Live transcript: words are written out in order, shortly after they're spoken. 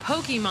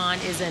Pokemon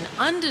is an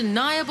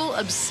undeniable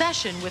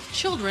obsession with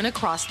children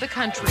across the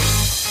country.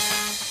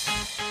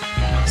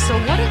 So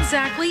what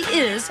exactly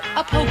is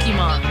a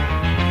Pokemon?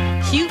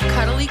 Cute,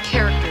 cuddly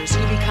characters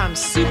who become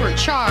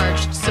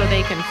supercharged so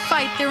they can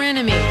fight their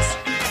enemies.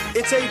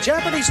 It's a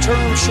Japanese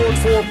term short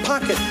for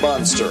pocket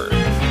monster.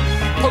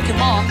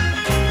 Pokemon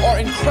are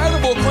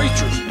incredible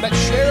creatures that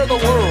share the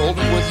world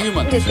with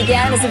humans. It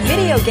began as a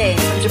video game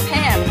from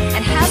Japan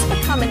and has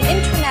become an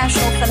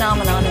international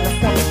phenomenon in the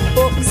form of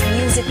books,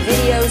 music,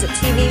 videos, a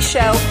TV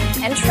show,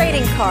 and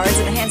trading cards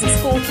in the hands of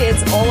school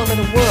kids all over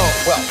the world.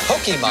 Well,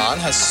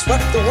 Pokemon has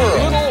swept the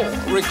world. Little,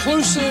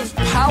 reclusive,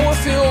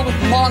 power-filled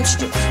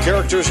monsters.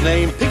 Characters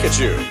named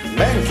Pikachu,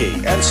 Mankey,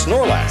 and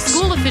Snorlax.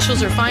 School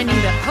officials are finding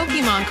that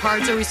Pokemon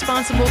cards are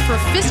responsible for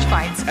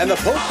fistfights. And the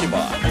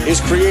Pokemon is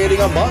creating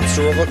a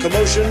monster of a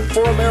commotion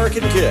for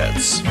American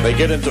kids. They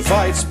get into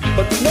fights,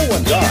 but no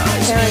one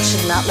dies. Parents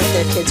should not let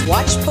their kids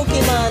watch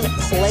Pokemon,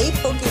 play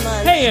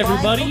Pokemon. Hey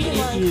everybody,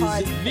 Pokemon it is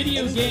cards.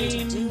 Video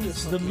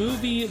Games, the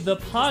movie, the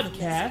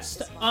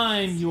podcast.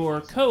 I'm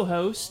your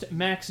co-host,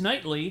 Max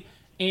Knightley,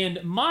 and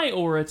my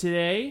aura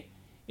today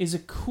is a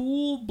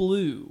cool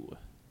blue.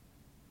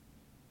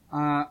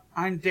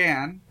 I'm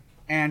Dan,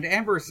 and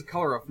amber is the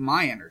color of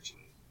my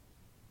energy.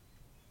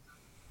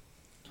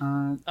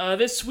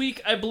 This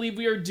week, I believe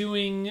we are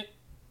doing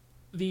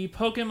the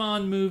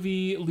Pokemon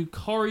movie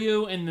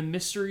Lucario and the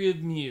Mystery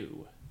of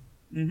Mew.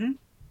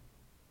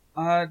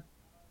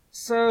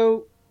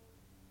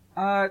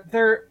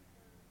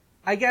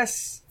 I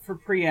guess, for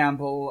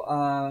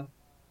preamble,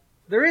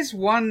 there is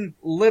one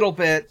little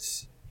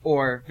bit,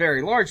 or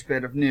very large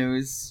bit of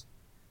news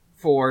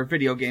for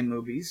video game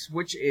movies,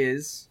 which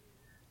is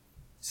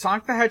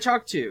Sonic the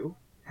Hedgehog 2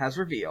 has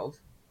revealed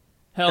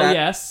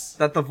Yes.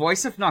 that the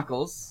voice of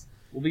Knuckles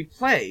will be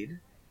played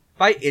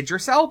by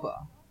Idris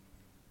Elba.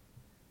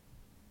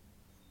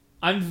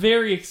 I'm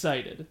very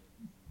excited.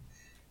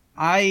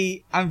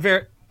 I'm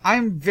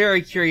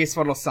very curious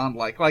what it'll sound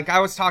like. Like, I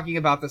was talking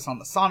about this on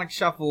the Sonic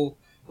Shuffle.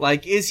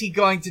 Like, is he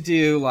going to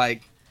do,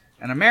 like,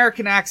 an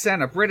American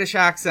accent, a British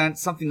accent,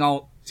 something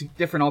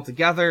different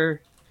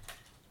altogether?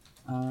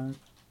 I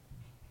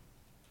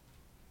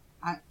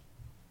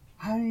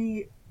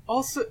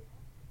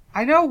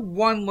know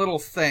one little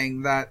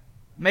thing that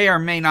may or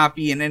may not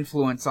be an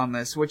influence on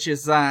this, which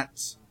is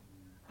that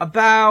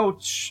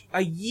about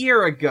a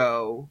year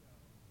ago,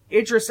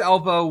 Idris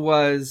Elba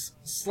was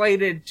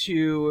slated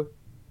to,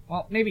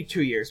 well, maybe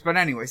 2 years, but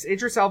anyways,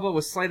 Idris Elba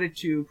was slated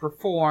to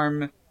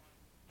perform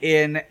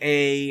in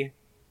a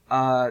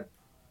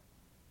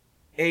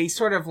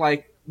sort of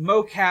like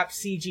mocap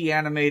CG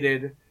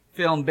animated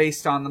film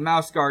based on the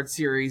Mouse Guard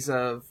series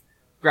of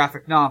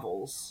graphic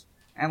novels.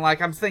 And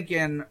like, I'm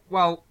thinking,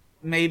 well,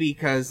 maybe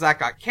because that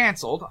got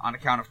cancelled on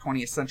account of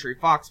 20th Century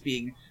Fox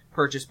being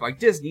purchased by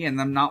Disney and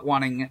them not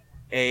wanting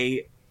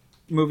a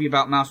movie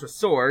about mouse with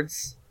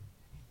swords.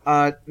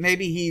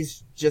 Maybe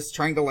he's just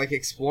trying to, like,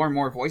 explore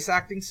more voice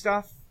acting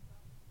stuff.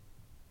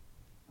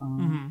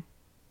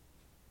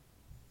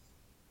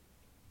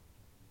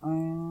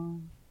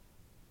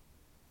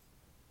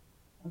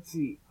 Let's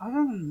see.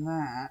 Other than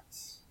that,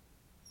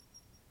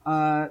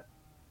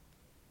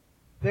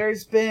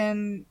 there's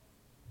been,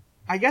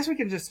 I guess we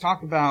can just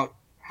talk about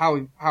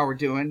how we're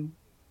doing.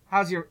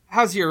 How's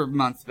your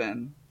month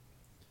been?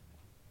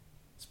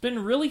 It's been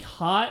really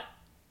hot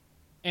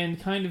and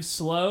kind of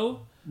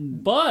slow,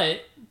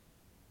 but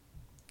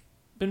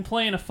been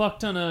playing a fuck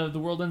ton of The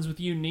World Ends With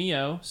You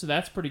Neo, so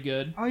that's pretty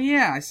good. Oh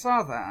yeah, I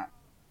saw that.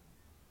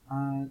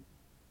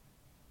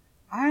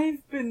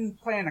 I've been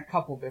playing a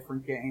couple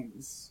different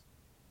games.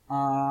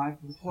 I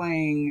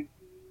played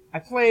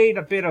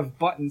a bit of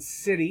Button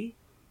City,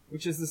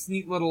 which is this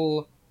neat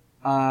little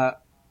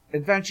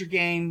adventure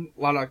game.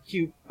 A lot of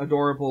cute,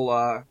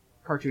 adorable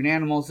cartoon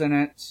animals in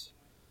it.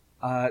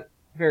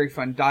 Very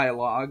fun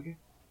dialogue.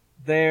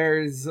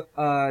 There's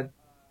the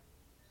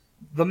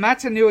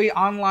Matanui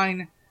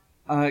Online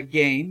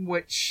game,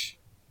 which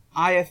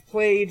I have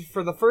played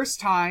for the first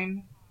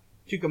time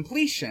to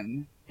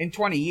completion in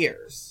 20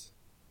 years.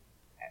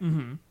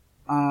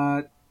 How's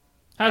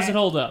it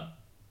hold up?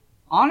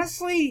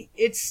 Honestly,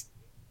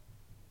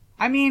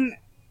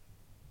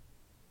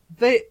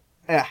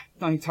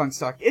 tongue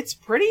stuck. It's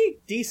pretty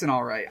decent,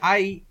 alright.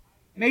 I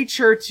made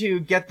sure to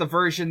get the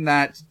version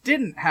that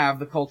didn't have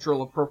the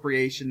cultural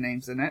appropriation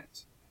names in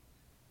it.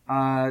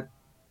 And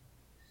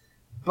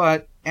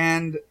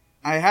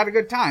I had a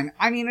good time.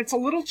 I mean, it's a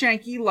little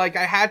janky, like,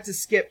 I had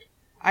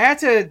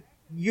to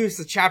use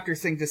the chapter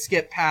thing to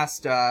skip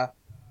past,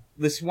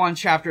 this one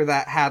chapter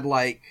that had,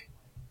 like,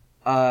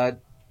 a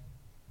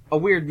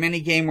weird mini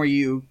game where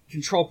you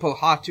control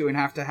Pohatu and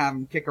have to have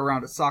him kick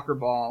around a soccer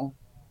ball.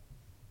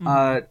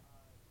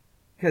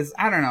 Cause,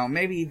 I don't know,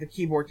 maybe the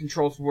keyboard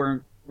controls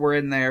were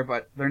in there,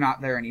 but they're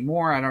not there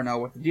anymore. I don't know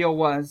what the deal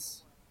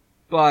was.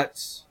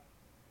 But,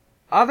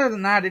 other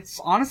than that, it's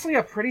honestly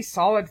a pretty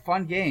solid,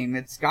 fun game.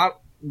 It's got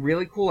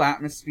really cool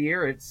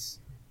atmosphere, it's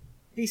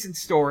decent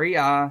story,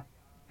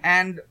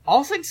 and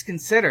all things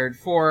considered,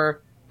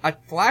 for a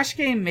Flash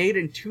game made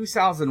in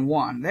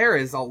 2001. There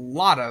is a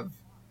lot of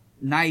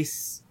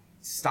nice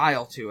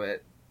style to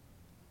it.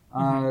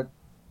 Let's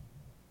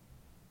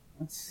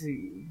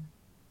see.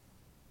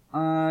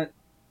 I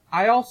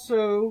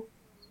also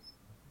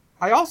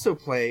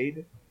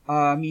played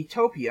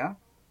Miitopia.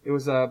 It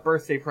was a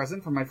birthday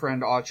present from my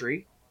friend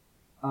Audrey.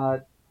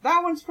 That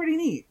one's pretty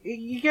neat.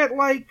 You get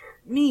like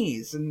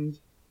Miis and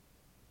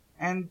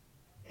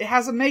it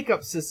has a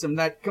makeup system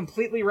that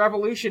completely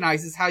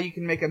revolutionizes how you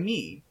can make a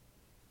Mii.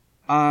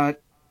 And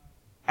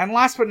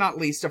last but not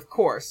least, of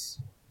course,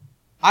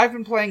 I've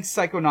been playing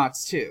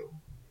Psychonauts 2.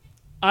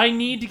 I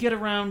need to get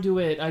around to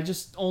it. I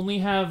just only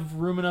have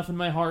room enough in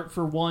my heart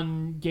for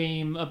one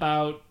game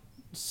about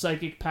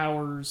psychic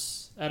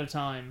powers at a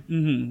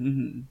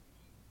time.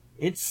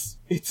 It's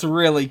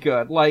really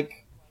good.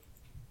 Like,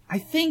 I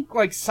think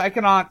like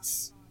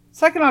Psychonauts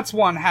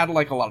 1 had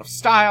like a lot of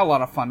style, a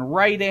lot of fun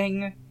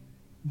writing,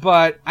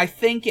 but I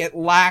think it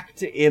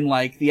lacked in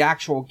like the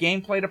actual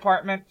gameplay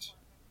department.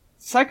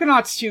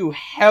 Psychonauts 2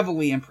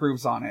 heavily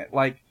improves on it.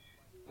 Like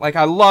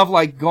I love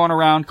like going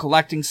around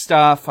collecting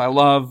stuff. I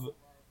love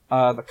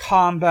the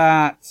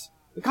combat.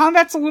 The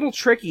combat's a little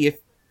tricky.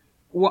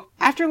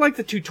 After like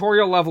the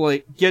tutorial level,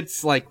 it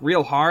gets like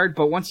real hard,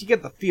 but once you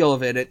get the feel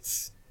of it,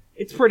 it's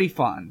pretty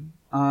fun.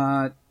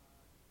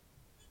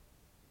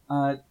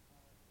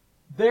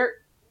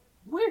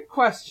 Weird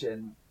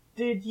question.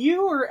 Did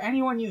you or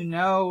anyone you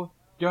know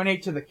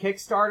donate to the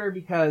Kickstarter?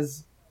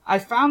 Because I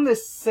found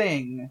this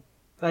thing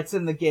that's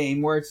in the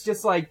game where it's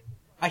just like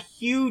a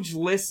huge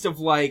list of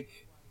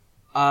like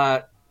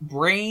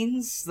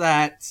brains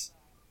that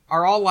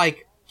are all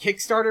like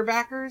Kickstarter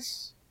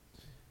backers.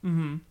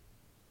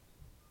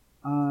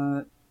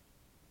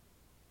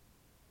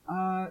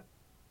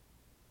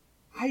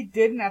 I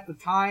didn't at the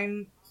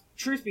time.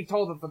 Truth be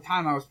told, at the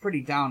time I was pretty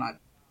down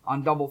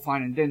on Double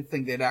Fine and didn't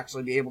think they'd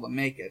actually be able to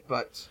make it,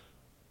 but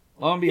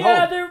lo and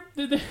behold.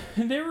 Yeah,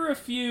 there were a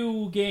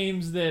few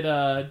games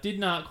that did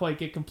not quite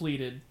get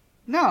completed.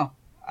 No,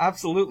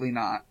 absolutely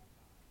not.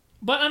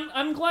 But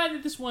I'm glad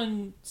that this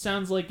one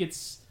sounds like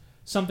it's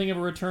something of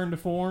a return to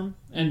form,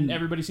 and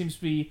everybody seems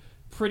to be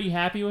pretty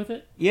happy with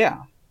it.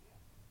 Yeah.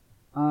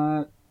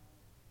 Let's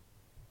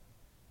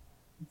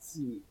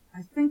see.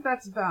 I think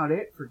that's about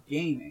it for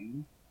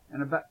gaming,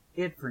 and about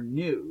it for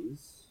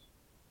news.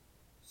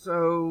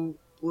 So,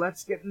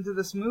 let's get into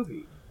this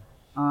movie.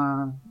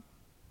 A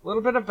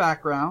little bit of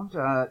background.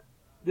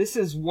 This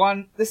is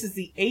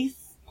the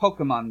 8th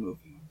Pokemon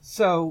movie.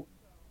 So,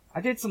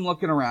 I did some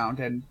looking around,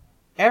 and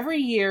every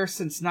year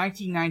since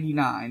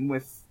 1999,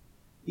 with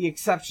the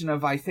exception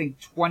of, I think,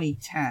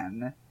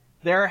 2010,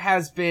 there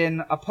has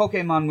been a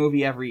Pokemon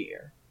movie every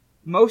year.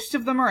 Most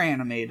of them are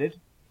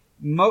animated.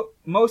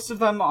 Most of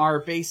them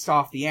are based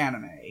off the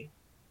anime.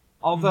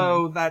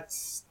 Although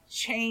that's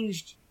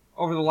changed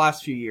over the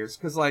last few years.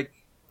 Because, like,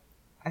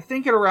 I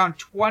think at around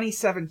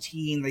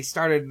 2017, they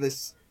started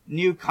this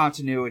new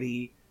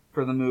continuity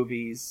for the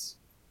movies.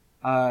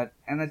 And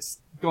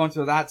it's going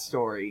through that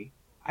story.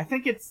 I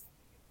think it's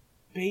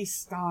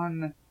based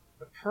on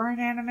the current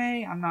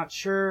anime. I'm not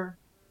sure.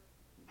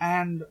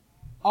 And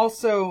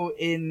also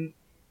in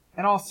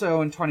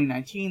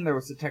 2019, there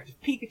was Detective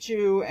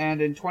Pikachu.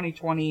 And in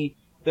 2020...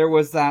 there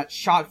was that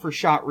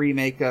shot-for-shot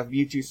remake of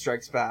Mewtwo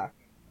Strikes Back.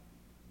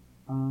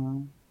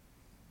 Let's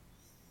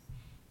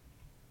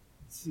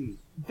see.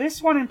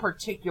 This one in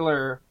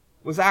particular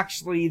was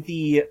actually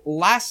the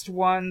last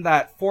one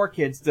that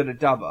 4Kids did a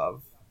dub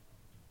of.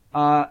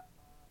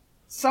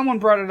 Someone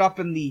brought it up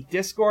in the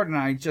Discord, and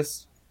I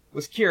just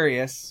was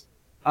curious.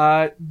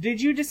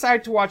 Did you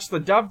decide to watch the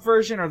dubbed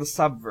version or the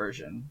sub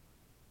version?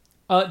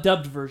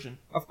 Dubbed version.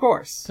 Of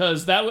course.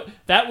 Because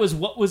that was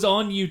what was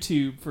on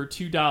YouTube for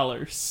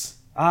 $2.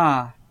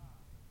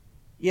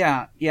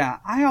 Yeah.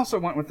 I also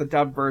went with the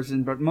dubbed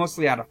version, but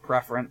mostly out of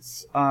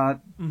preference.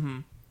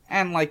 And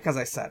like, as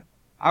I said,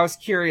 I was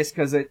curious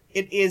because it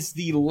is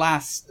the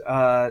last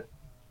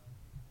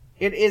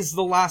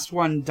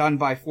one done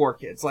by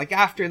 4Kids. Like,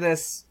 after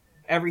this,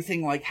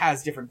 everything, like,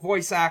 has different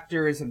voice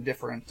actors and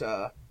different,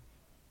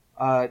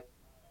 like,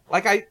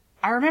 I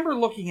remember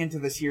looking into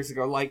this years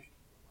ago, like,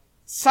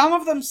 some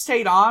of them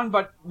stayed on,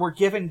 but were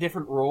given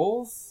different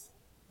roles,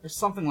 or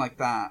something like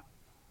that.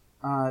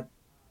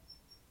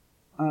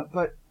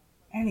 But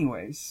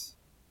anyways,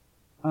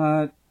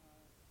 I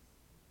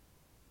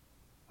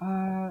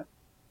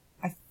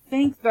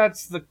think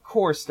that's the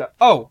core stuff.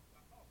 Oh,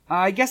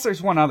 I guess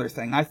there's one other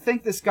thing. I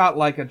think this got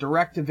like a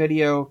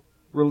direct-to-video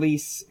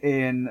release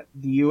in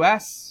the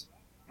US,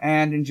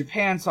 and in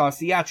Japan saw a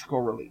theatrical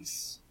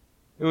release.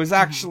 It was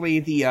actually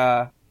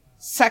the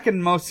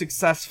second most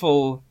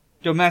successful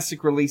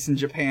domestic release in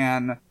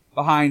Japan,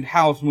 behind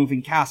Howl's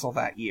Moving Castle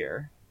that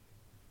year.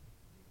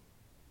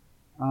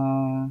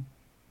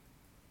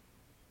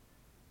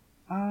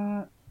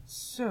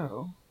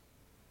 So,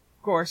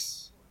 of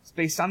course, it's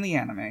based on the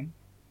anime,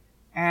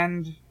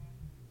 and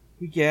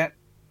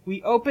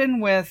we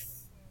open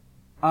with,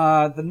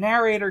 the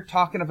narrator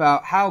talking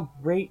about how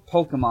great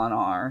Pokemon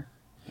are,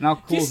 and how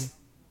cool...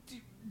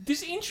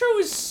 This intro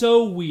is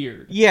so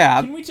weird.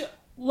 Yeah. Can we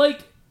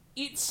like,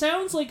 it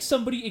sounds like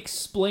somebody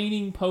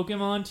explaining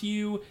Pokemon to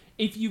you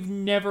if you've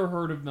never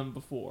heard of them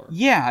before.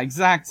 Yeah,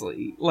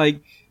 exactly.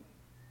 Like,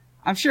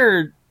 I'm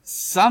sure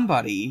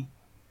somebody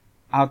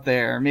out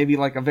there, maybe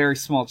like a very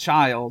small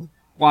child,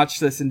 watched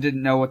this and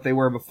didn't know what they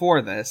were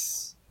before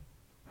this.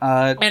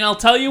 And I'll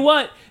tell you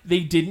what, they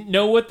didn't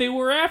know what they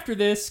were after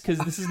this, because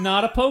this is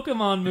not a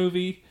Pokemon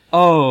movie.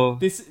 Oh.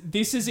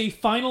 This is a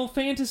Final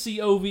Fantasy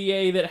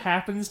OVA that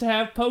happens to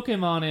have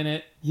Pokemon in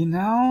it. You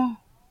know,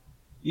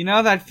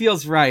 that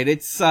feels right.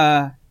 It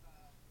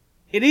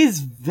is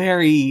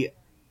very,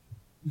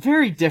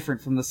 very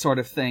different from the sort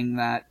of thing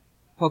that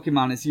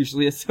Pokemon is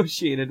usually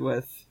associated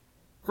with.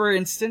 For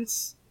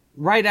instance,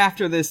 right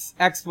after this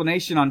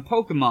explanation on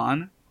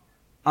Pokemon,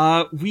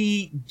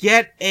 we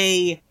get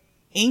a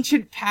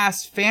ancient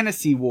past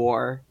fantasy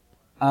war,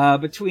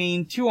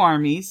 between two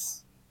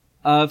armies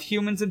of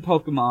humans and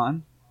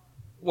Pokemon.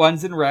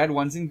 One's in red,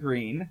 one's in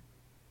green.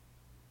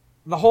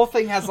 The whole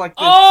thing has like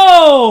this...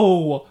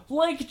 Oh!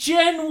 Like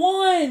Gen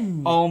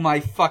 1! Oh my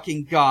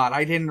fucking god,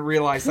 I didn't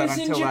realize that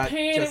until in that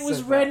Japan just it was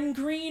said red that. and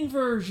green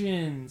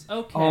versions.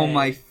 Okay. Oh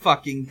my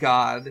fucking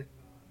god.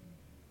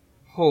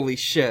 Holy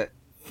shit.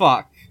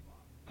 Fuck.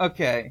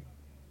 Okay.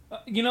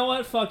 You know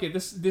what? Fuck it.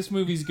 This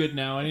movie's good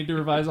now. I need to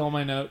revise all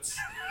my notes.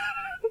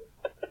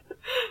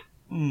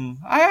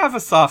 I have a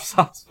soft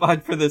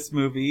spot for this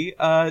movie.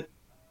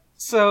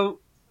 So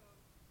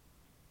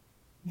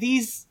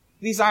these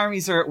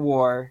armies are at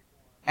war,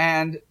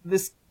 and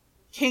this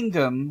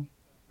kingdom,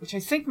 which I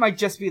think might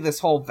just be this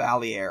whole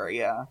valley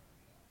area,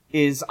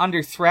 is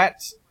under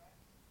threat.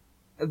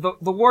 The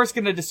war's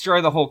gonna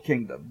destroy the whole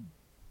kingdom.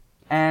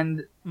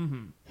 And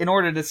in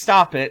order to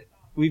stop it,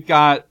 we've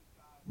got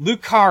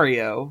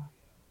Lucario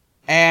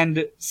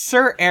and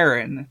Sir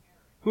Aaron,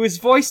 who is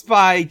voiced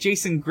by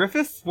Jason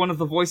Griffith, one of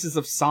the voices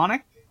of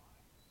Sonic.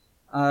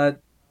 So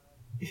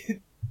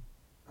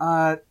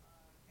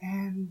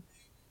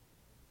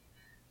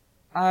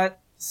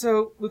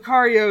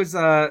Lucario's,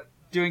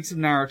 doing some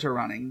Naruto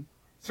running.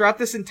 Throughout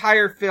this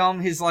entire film,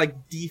 his,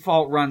 like,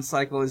 default run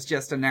cycle is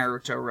just a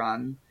Naruto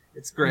run.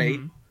 It's great.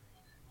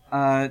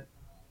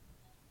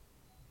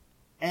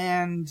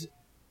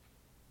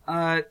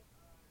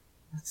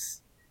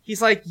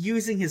 He's, like,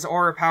 using his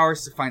aura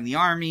powers to find the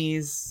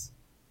armies.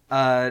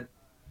 The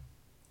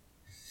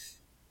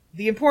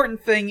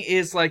important thing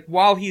is, like,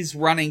 while he's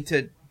running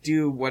to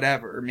do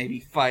whatever, maybe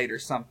fight or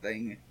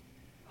something,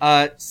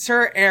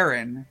 Sir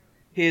Aaron,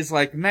 his,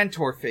 like,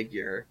 mentor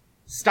figure,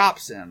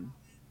 stops him.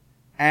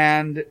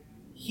 And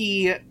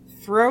he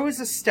throws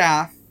a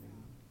staff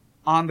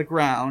on the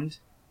ground,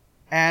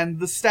 and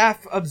the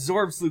staff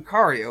absorbs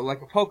Lucario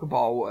like a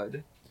Pokeball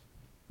would.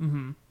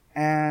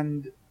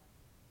 And,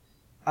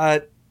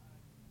 I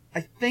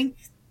think,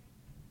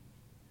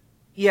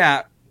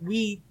 yeah,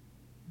 we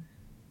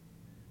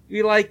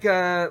like,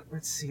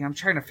 let's see, I'm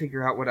trying to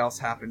figure out what else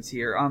happens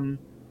here.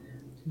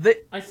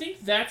 I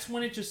think that's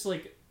when it just,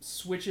 like,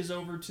 switches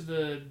over to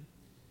the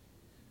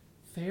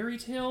fairy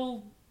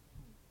tale.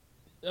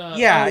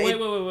 Yeah.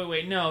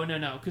 Wait.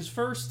 No. Because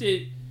first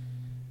it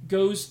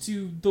goes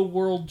to the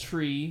world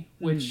tree,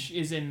 which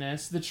is in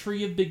this. The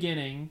tree of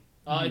beginning.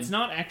 It's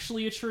not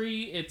actually a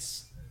tree.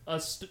 It's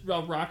a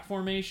rock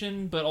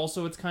formation, but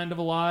also it's kind of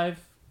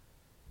alive.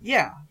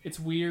 Yeah. It's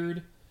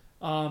weird.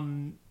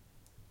 The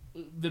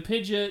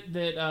Pidgeot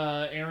that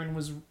Aaron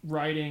was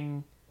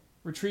riding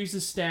retrieves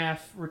his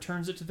staff,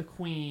 returns it to the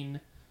queen,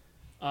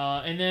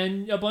 and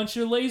then a bunch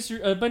of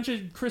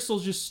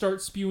crystals just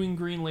start spewing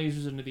green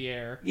lasers into the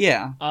air.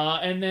 Yeah.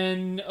 And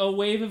then a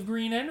wave of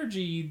green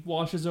energy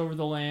washes over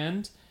the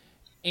land,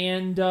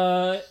 and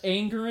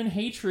anger and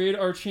hatred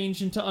are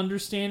changed into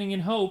understanding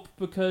and hope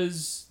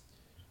because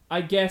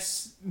I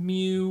guess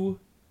Mew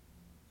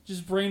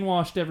just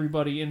brainwashed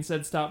everybody and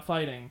said stop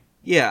fighting.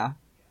 Yeah.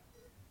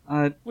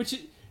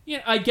 Which,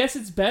 yeah, I guess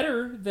it's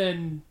better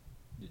than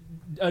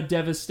a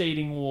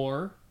devastating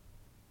war.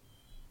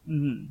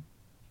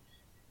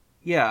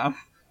 Yeah.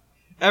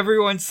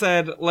 Everyone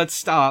said, let's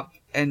stop,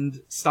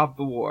 and stop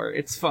the war.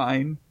 It's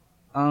fine.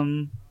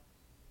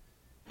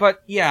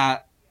 But yeah,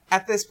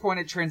 at this point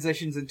it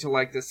transitions into,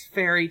 like, this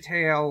fairy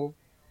tale,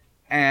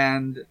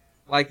 and,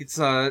 like, it's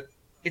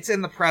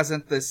in the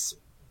present. This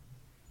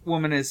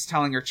woman is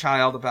telling her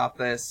child about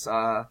this,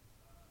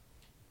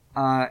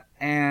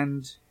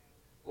 and,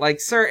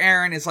 like, Sir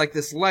Aaron is, like,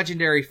 this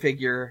legendary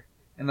figure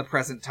in the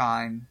present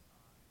time.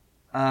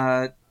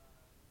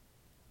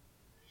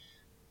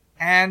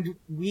 And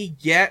we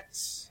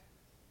get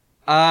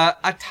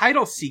a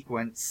title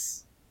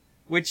sequence,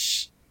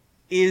 which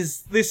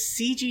is this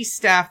CG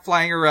staff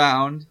flying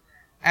around,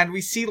 and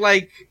we see,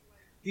 like,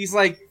 these,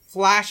 like,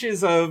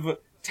 flashes of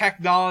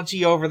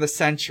technology over the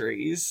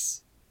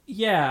centuries.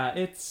 Yeah,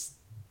 it's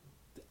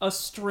a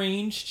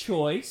strange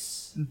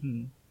choice.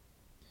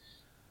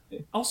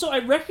 Also, I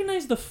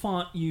recognize the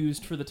font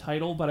used for the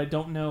title, but I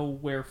don't know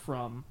where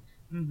from.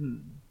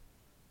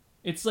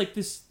 It's like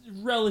this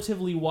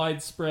relatively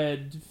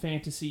widespread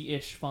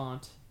fantasy-ish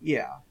font.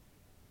 Yeah.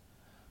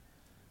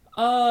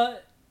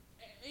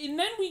 And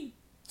then we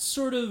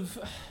sort of...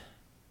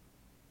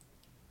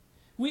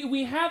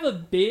 We have a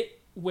bit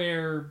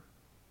where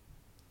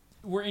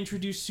we're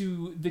introduced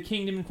to the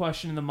kingdom in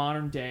question in the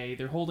modern day.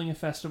 They're holding a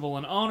festival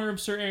in honor of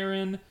Sir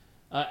Aaron.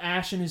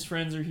 Ash and his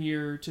friends are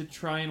here to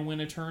try and win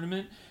a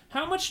tournament.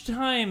 How much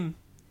time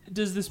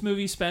does this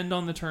movie spend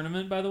on the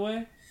tournament, by the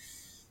way?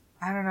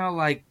 I don't know,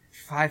 like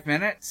 5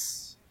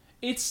 minutes?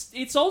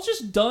 It's all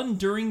just done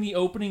during the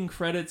opening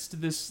credits to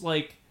this,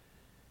 like,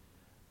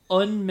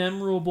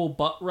 unmemorable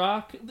butt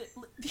rock.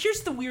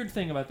 Here's the weird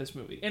thing about this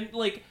movie. And,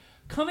 like,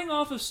 coming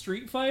off of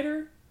Street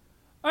Fighter,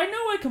 I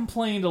know I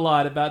complained a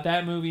lot about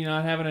that movie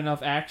not having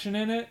enough action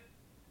in it,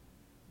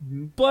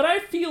 but I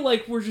feel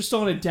like we're just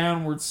on a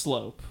downward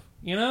slope,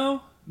 you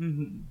know?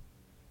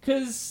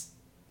 Because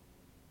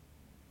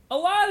a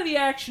lot of the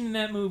action in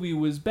that movie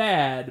was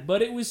bad,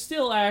 but it was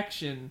still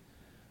action.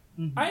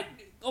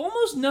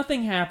 Almost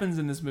nothing happens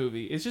in this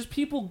movie. It's just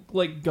people,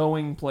 like,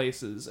 going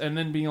places and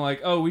then being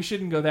like, oh, we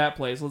shouldn't go that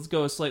place. Let's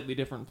go a slightly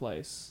different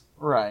place.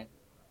 Right.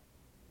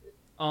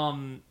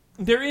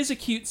 There is a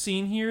cute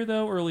scene here,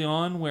 though, early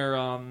on, where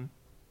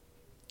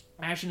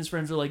Ash and his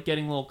friends are, like,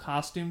 getting little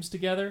costumes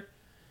together.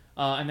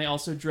 And they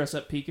also dress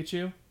up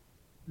Pikachu.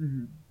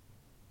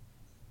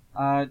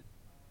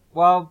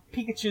 While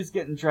Pikachu's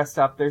getting dressed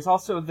up, there's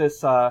also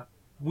this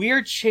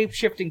weird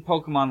shape-shifting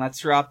Pokemon that's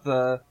throughout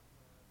the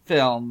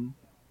film.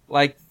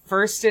 Like,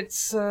 first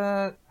it's,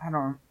 at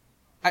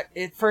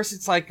first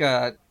it's like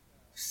a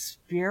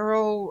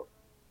Spearow.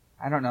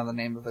 I don't know the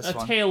name of this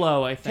one. A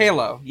Tailo, I think.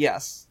 Tailo,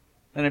 yes.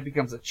 Then it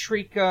becomes a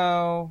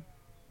Trico.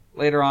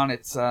 Later on,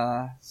 it's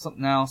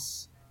something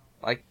else.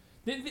 Like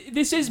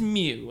this is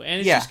Mew, and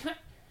it's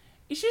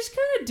just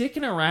kind of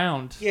dicking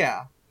around.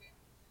 Yeah.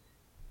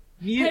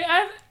 Mew. Hey,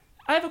 I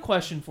have a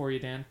question for you,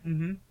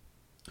 Dan.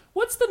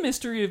 What's the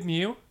mystery of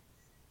Mew?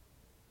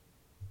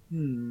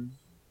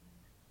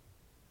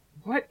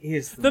 What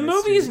is the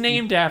movie is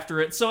named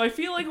after it, so I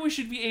feel like we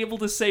should be able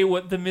to say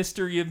what the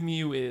mystery of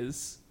Mew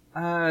is.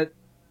 I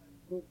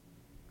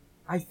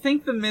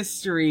think the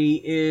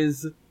mystery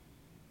is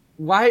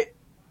why.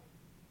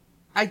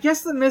 I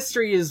guess the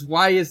mystery is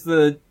why is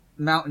the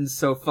mountain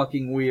so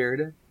fucking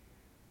weird?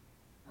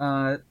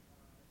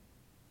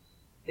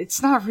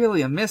 It's not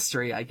really a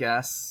mystery, I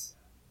guess.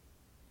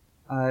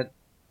 I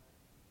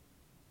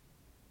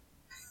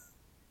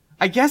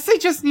guess they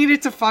just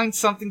needed to find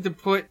something to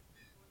put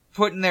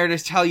in there to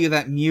tell you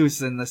that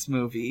Mew's in this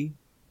movie.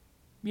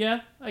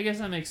 Yeah, I guess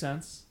that makes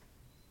sense.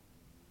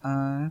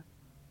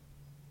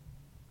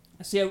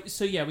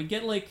 So yeah, we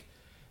get, like,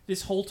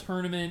 this whole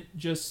tournament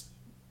just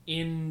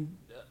in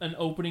an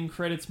opening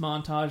credits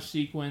montage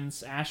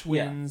sequence. Ash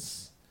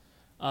wins.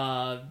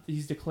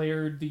 He's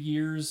declared the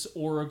year's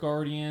Aura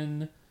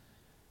Guardian.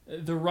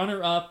 The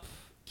runner-up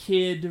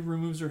kid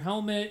removes her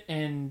helmet,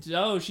 and,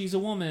 oh, she's a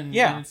woman.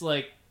 Yeah. And it's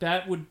like,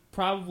 that would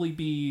probably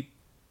be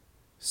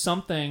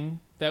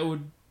something that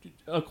would...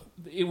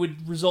 it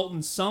would result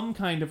in some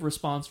kind of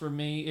response from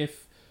me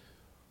if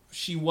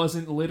she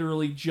wasn't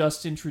literally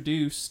just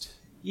introduced.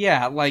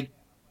 Yeah, like,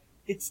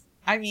 it's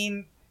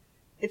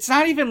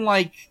not even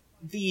like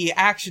the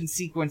action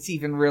sequence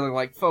even really,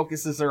 like,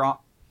 focuses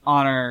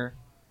on her,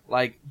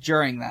 like,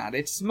 during that.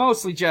 It's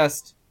mostly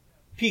just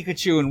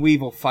Pikachu and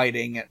Weevil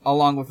fighting,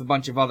 along with a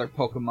bunch of other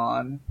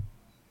Pokemon.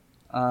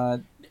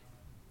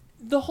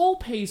 The whole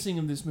pacing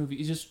of this movie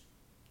is just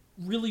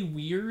really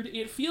weird.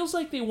 It feels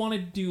like they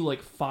wanted to do,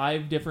 like,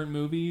 5 different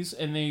movies,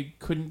 and they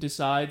couldn't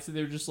decide, so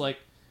they're just like,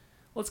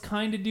 let's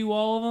kind of do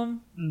all of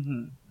them.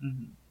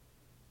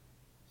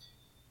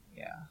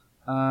 Yeah.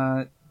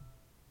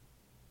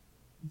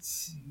 Let's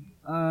see.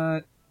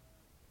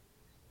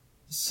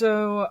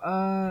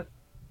 So,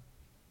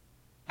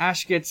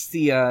 Ash gets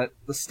the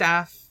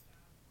staff,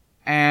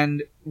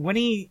 and when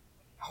he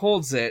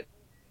holds it,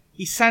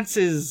 he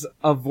senses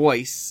a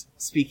voice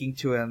speaking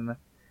to him,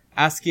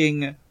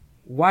 asking,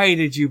 "Why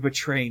did you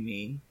betray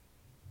me?"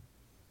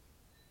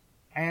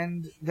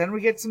 And then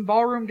we get some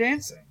ballroom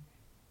dancing.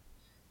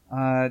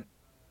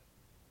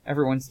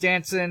 Everyone's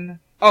dancing.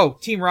 Oh,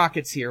 Team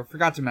Rocket's here.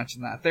 Forgot to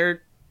mention that.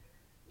 They're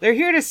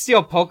here to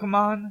steal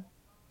Pokemon.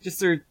 Just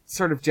their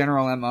sort of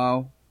general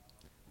MO.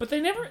 But they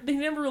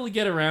never really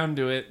get around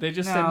to it. They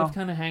just end up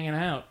kind of hanging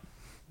out.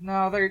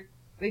 No,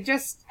 they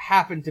just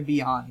happen to be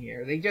on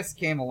here. They just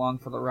came along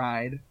for the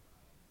ride.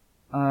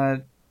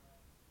 Let's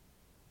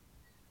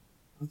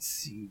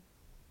see.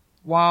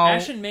 Wow.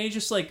 Ash and May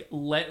just, like,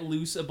 let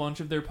loose a bunch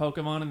of their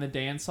Pokemon in the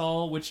dance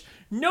hall, which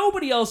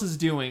nobody else is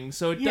doing,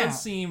 so it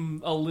does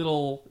seem a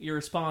little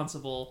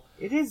irresponsible.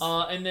 It is.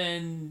 And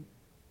then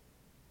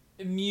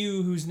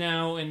Mew, who's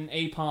now an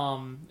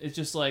Apom, is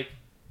just like,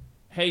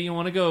 hey, you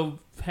want to go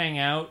hang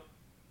out?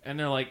 And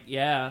they're like,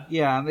 yeah.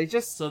 Yeah, and they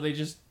just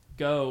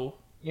go.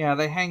 Yeah,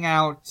 they hang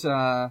out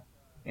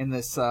in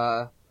this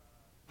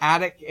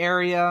attic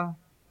area.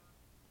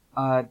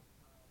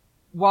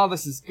 While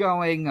this is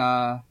going,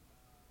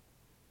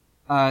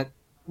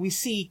 we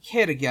see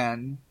Kid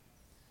again.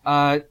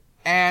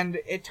 And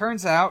it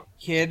turns out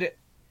Kid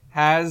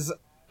has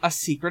a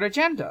secret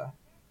agenda.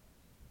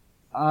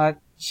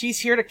 she's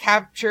here to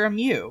capture a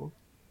Mew.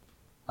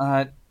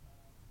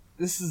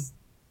 This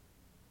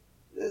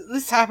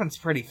happens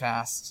pretty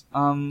fast.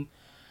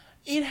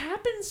 It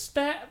happens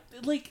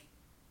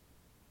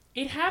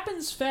it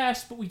happens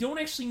fast, but we don't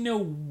actually know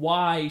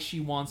why she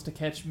wants to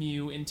catch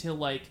Mew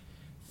until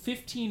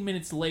 15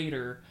 minutes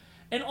later.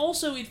 And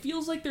also, it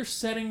feels like they're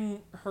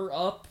setting her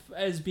up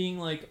as being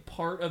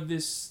part of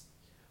this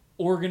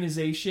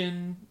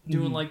organization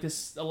doing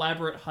this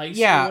elaborate heist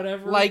or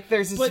whatever.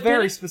 There's this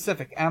very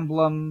specific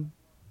emblem.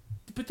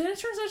 But then it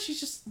turns out she's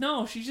just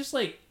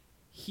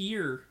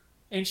here,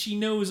 and she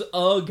knows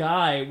a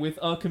guy with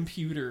a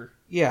computer.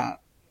 Yeah,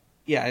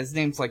 his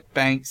name's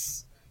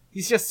Banks.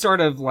 He's just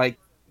sort of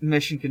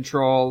mission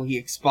control. He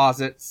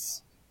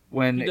exposits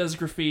when he does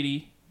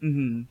graffiti.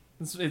 Mm-hmm.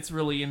 It's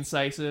really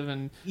incisive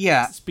and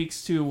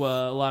speaks to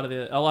a lot of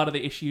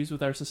the issues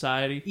with our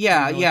society.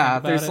 Yeah.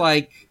 There's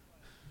a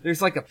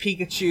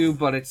Pikachu,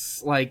 but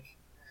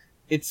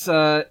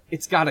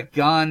it's got a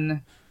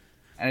gun.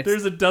 And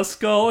there's a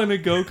Duskull in a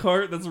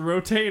go-kart that's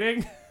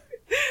rotating.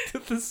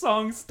 The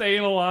song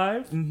 "Staying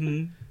Alive."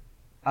 Mm-hmm.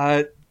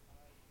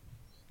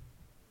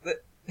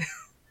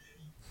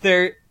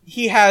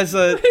 He has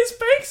a... Is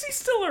Banksy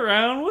still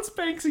around? What's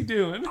Banksy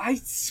doing? I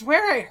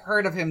swear I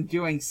heard of him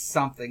doing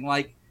something.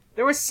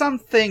 There was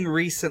something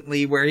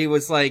recently where he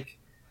was there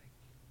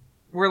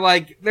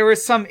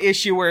was some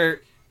issue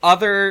where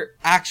other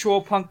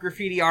actual punk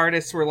graffiti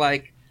artists were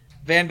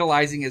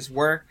vandalizing his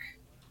work.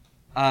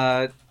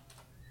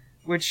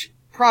 Which,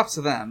 props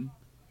to them.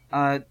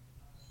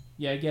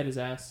 Yeah, get his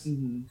ass.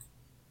 Mm-hmm.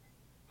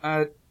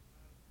 Other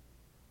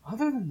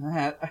than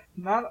that,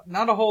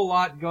 not a whole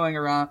lot going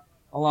around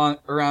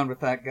with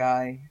that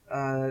guy.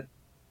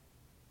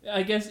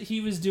 I guess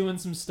he was doing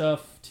some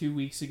stuff 2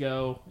 weeks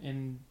ago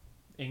in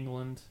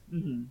England.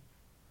 Mm-hmm.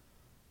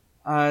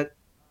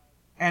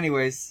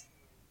 Anyways,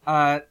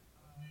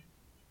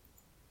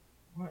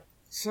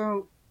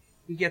 so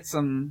we get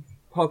some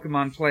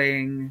Pokemon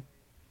playing.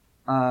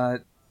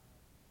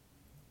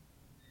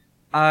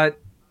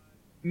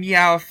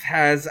 Meowth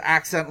has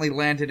accidentally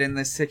landed in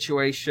this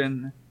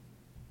situation.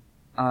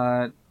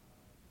 And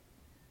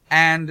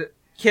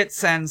Kit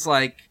sends,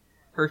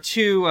 her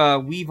two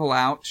Weevil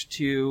out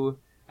to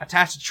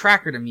attach a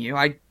tracker to Mew.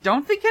 I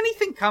don't think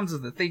anything comes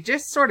of it. They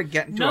just sort of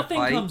get into a fight.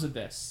 Nothing comes of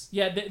this.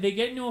 Yeah, they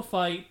get into a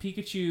fight.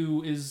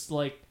 Pikachu is,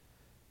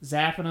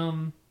 zapping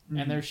them,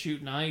 and they're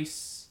shooting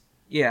ice.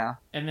 Yeah.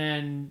 And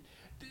then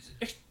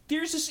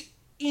there's this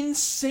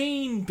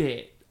insane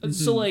bit. Mm-hmm.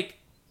 So,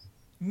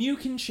 Mew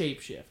can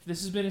shapeshift.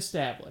 This has been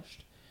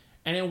established.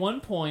 And at one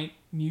point,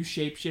 Mew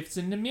shapeshifts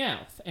into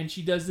Meowth, and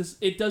it does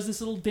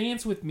this little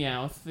dance with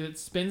Meowth. It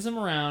spins him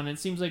around, and it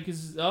seems like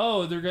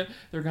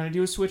they're gonna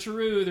do a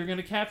switcheroo. They're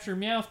gonna capture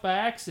Meowth by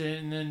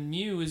accident, and then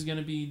Mew is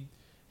gonna be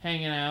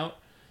hanging out.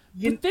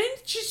 But then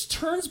it just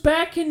turns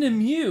back into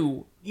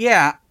Mew.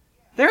 Yeah,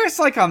 there's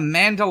a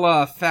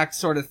Mandela effect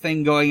sort of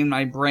thing going in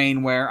my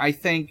brain where I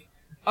think,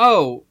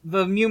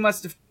 the Mew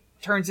must have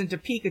turns into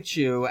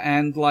Pikachu,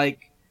 and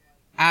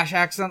Ash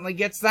accidentally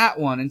gets that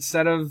one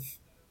instead of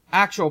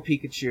actual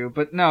Pikachu,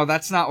 but no,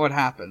 that's not what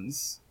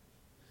happens.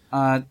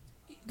 They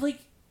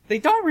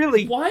don't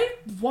really... Why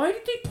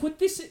did they put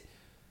this in...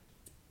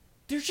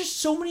 There's just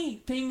so many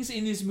things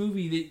in this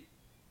movie that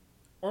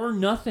are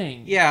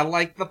nothing. Yeah,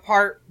 the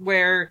part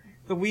where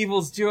the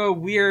Weevils do a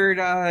weird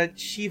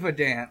Shiva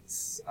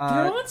dance.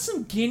 They're on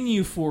some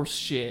Ginyu Force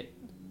shit.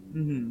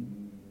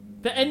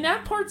 Mm-hmm. And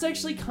that part's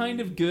actually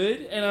kind of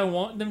good, and I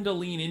want them to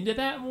lean into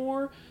that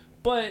more,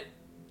 but...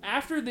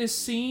 After this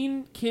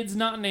scene, Kid's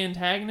not an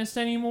antagonist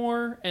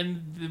anymore,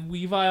 and the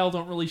Weavile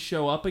don't really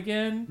show up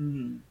again.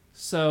 Mm-hmm.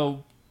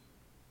 So,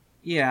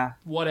 yeah,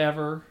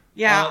 whatever.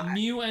 Yeah,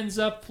 Mew ends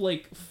up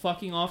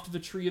fucking off to the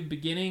Tree of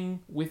Beginning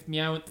with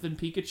Meowth and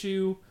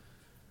Pikachu.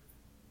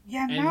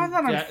 Yeah, now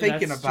that I'm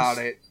thinking about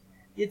it,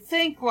 you'd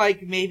think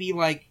maybe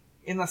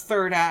in the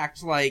third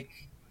act,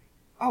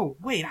 oh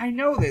wait, I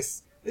know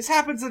this. This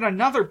happens in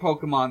another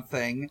Pokemon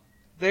thing.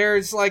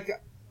 There's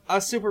a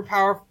super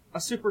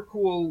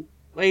cool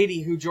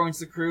lady who joins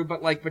the crew,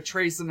 but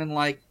betrays them in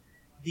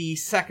the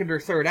second or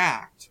third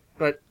act.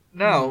 But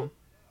no,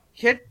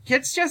 Kit's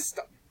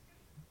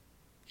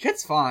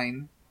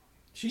fine.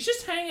 She's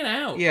just hanging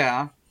out.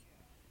 Yeah,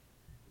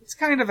 it's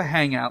kind of a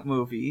hangout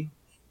movie.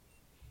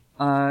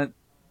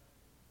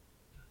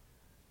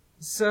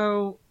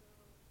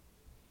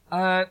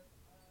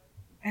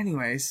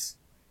 Anyways,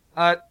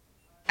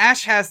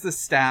 Ash has the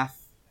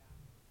staff.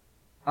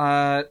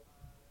 Oh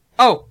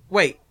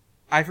wait,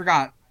 I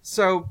forgot.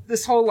 So,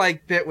 this whole,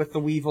 bit with the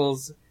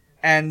Weevils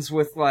ends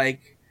with,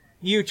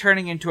 Mew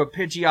turning into a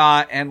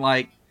Pidgeot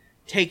and,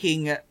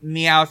 taking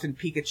Meowth and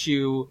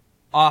Pikachu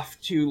off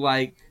to,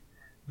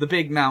 the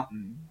big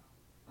mountain.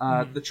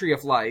 The Tree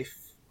of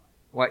Life.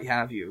 What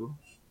have you.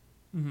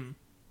 Mm-hmm.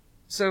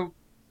 So,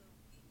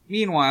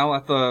 meanwhile,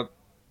 at the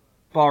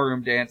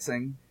ballroom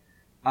dancing,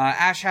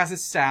 Ash has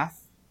his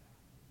staff.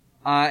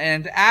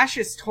 And Ash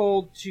is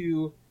told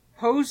to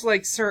pose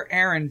like Sir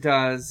Aaron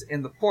does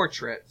in the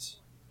portrait.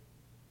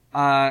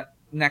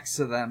 Next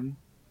to them.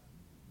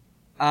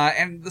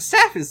 And the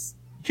staff is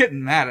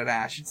getting mad at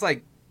Ash. It's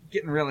like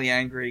getting really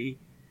angry.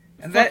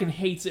 And fucking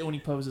hates it when he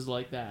poses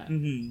like that.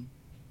 Mm-hmm.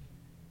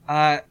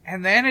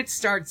 And then it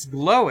starts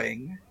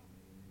glowing,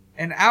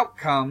 and out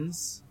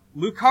comes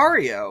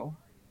Lucario.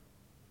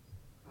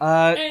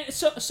 And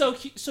so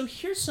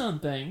here's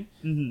something.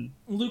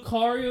 Mm-hmm.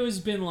 Lucario has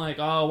been like,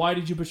 "Oh, why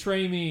did you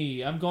betray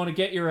me? I'm going to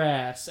get your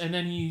ass." And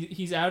then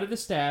he's out of the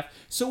staff.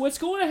 So what's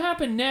going to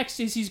happen next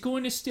is he's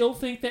going to still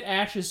think that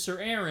Ash is Sir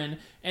Aaron,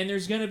 and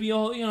there's going to be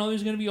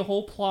a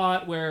whole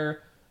plot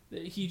where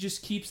he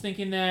just keeps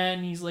thinking that,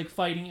 and he's like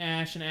fighting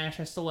Ash, and Ash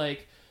has to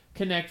like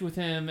connect with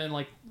him and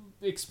like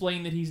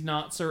explain that he's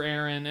not Sir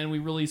Aaron, and we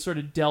really sort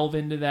of delve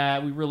into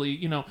that. We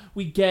really,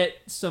 we get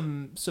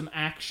some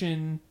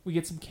action, we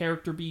get some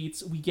character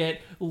beats, we get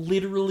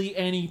literally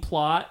any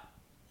plot,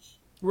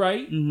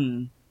 right?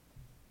 Mm-hmm.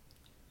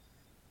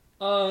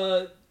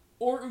 Or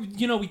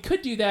we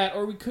could do that,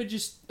 or we could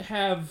just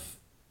have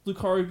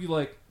Lucario be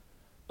like,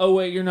 "Oh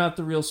wait, you're not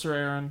the real Sir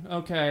Aaron.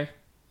 Okay,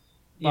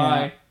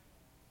 bye."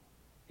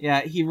 Yeah,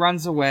 he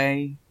runs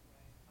away.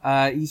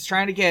 He's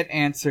trying to get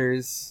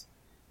answers.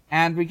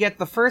 And we get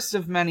the first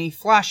of many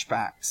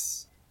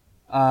flashbacks.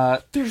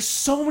 There's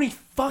so many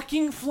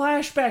fucking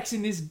flashbacks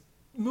in this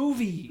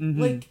movie.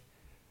 Mm-hmm. Like,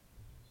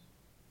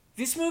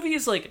 this movie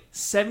is like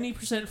 70%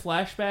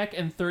 flashback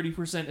and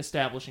 30%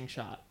 establishing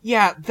shot.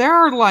 Yeah, there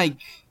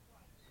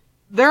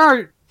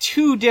are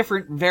two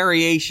different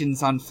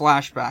variations on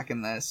flashback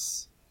in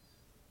this.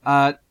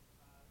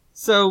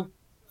 So,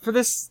 for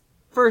this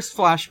first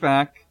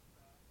flashback,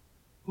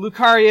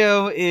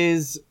 Lucario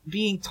is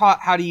being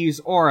taught how to use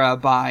Aura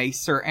by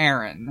Sir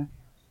Aaron.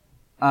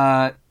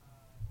 And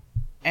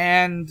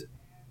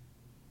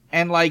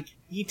like,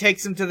 he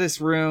takes him to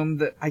this room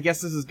that, I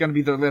guess this is gonna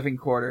be their living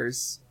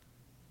quarters.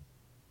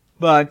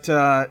 But,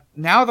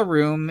 now the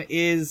room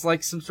is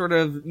like some sort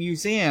of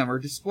museum or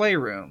display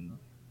room.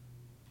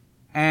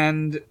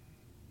 And,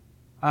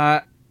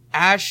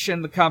 Ash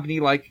and the company,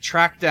 like,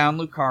 track down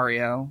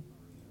Lucario.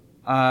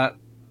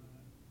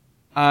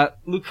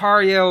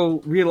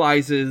 Lucario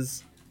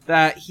realizes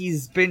that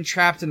he's been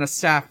trapped in a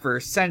staff for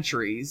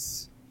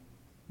centuries.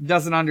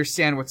 Doesn't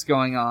understand what's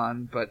going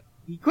on, but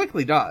he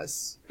quickly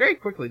does. Very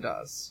quickly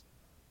does.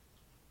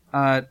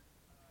 And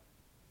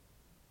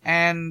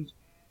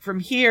from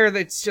here,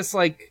 it's just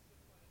like,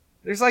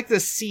 there's like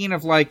this scene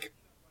of like,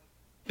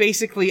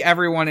 basically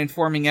everyone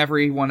informing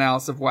everyone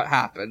else of what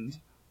happened.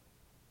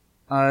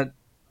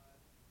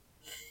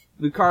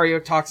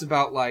 Lucario talks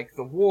about like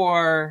the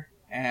war,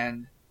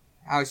 and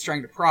how he's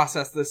trying to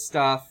process this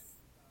stuff.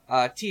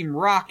 Team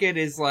Rocket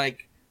is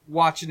like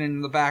watching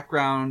in the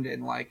background,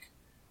 and like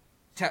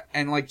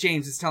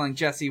James is telling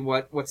Jesse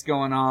what's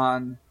going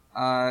on.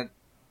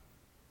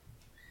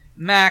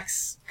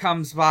 Max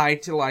comes by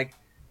to like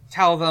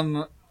tell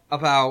them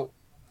about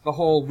the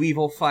whole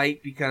Weevil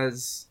fight,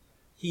 because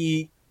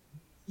he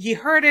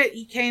heard it,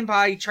 he came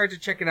by, he tried to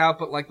check it out,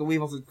 but like the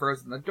Weevils had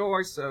frozen the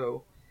door,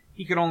 so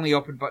he could only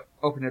open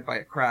it by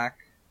a crack.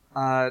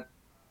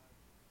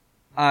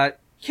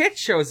 Kit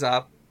shows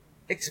up,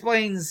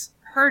 explains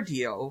her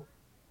deal,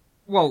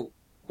 well,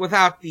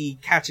 without the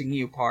catching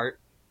you part.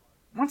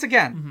 Once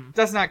again,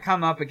 does not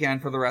come up again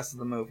for the rest of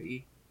the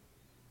movie.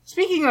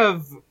 Speaking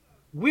of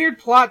weird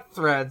plot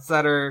threads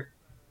that are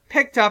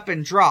picked up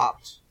and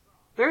dropped,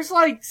 there's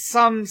like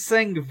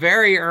something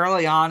very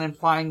early on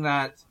implying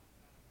that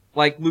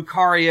like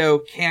Lucario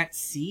can't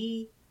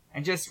see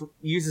and just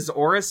uses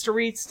auras to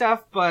read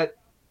stuff, but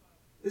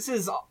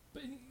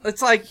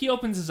it's like he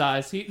opens his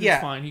eyes.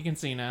 It's fine. He can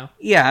see now.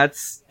 Yeah,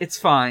 it's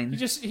fine.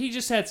 He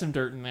just had some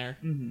dirt in there.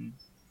 Mm-hmm.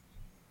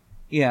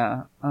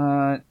 Yeah.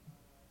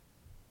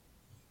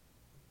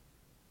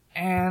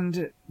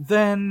 And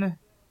then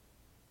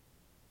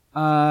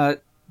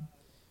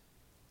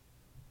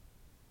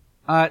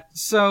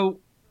so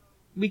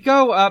we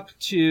go up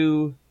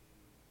to,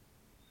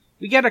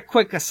 we get a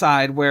quick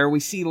aside where we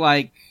see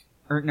like,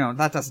 or no,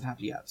 that doesn't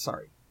happen yet.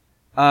 Sorry.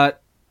 They're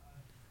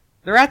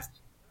at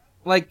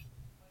like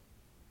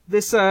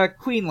this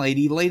queen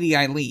lady, Lady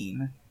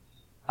Eileen,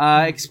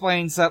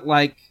 explains that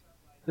like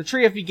the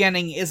Tree of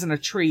Beginning isn't a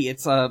tree;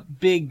 it's a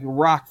big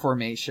rock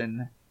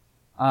formation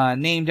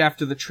named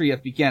after the Tree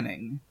of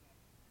Beginning.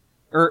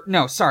 Or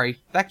no,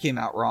 sorry, that came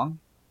out wrong.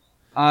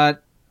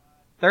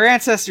 Their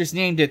ancestors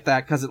named it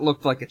that because it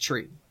looked like a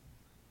tree.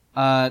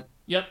 Yep.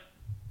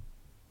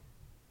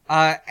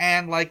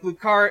 And like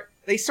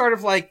they sort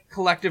of like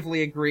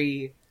collectively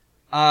agree.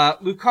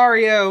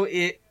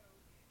 Lucario,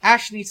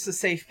 Ash needs to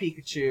save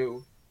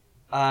Pikachu.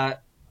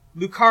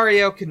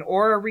 Lucario can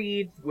aura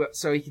read,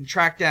 so he can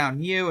track down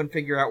Mew and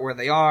figure out where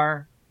they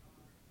are.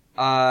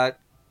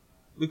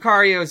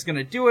 Lucario is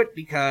gonna do it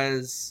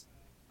because,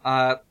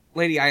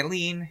 Lady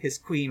Eileen, his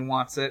queen,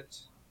 wants it.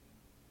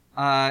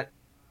 And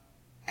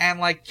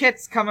like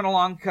Kit's coming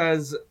along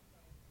because,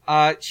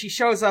 she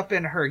shows up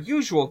in her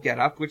usual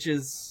getup, which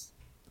is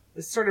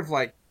this sort of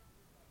like,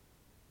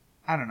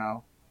 I don't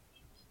know,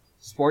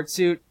 sports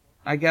suit,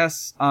 I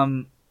guess.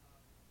 And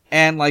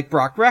like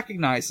Brock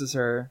recognizes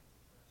her.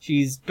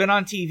 She's been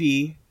on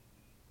TV.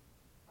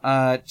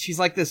 She's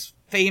like this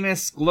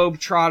famous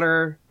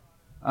globetrotter.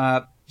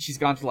 She's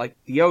gone to like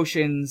the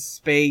oceans,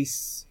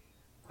 space,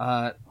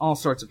 all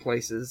sorts of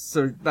places.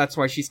 So that's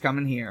why she's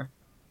coming here.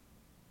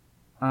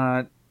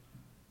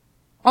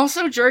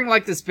 Also during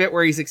like this bit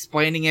where he's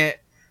explaining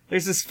it,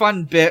 there's this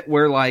fun bit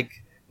where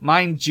like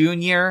Mime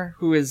Jr.,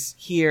 who is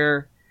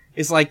here,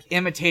 is like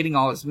imitating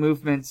all his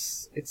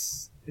movements.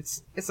 It's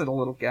a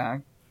little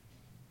gag.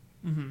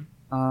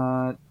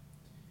 Mm-hmm.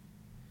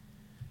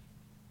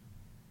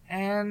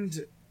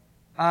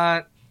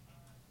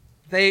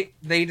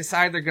 They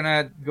decide they're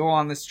gonna go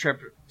on this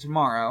trip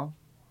tomorrow,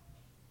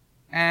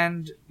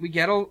 and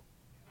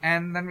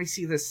then we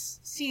see this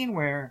scene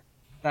where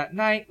that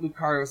night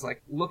Lucario's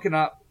like looking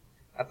up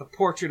at the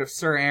portrait of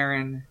Sir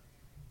Aaron.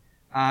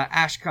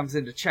 Ash comes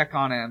in to check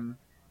on him,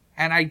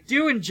 and I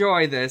do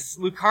enjoy this.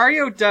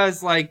 Lucario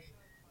does like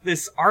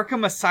this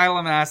Arkham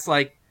Asylum ass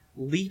like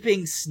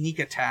leaping sneak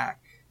attack.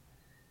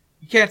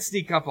 You can't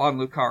sneak up on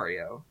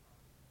Lucario.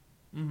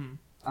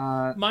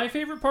 Mm-hmm. My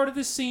favorite part of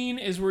this scene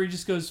is where he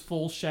just goes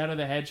full Shadow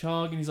the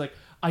Hedgehog, and he's like,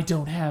 "I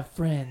don't have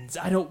friends.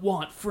 I don't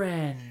want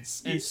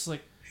friends." And it's just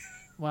like,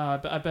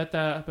 wow, I bet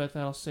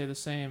that'll stay the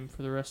same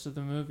for the rest of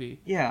the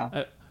movie.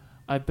 Yeah.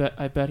 I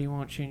bet he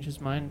won't change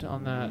his mind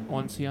on that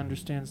once he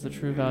understands the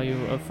true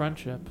value of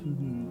friendship.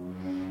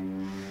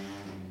 Mm-hmm.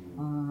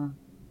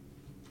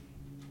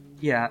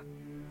 Yeah.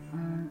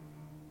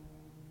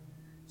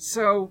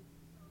 So,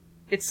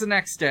 it's the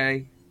next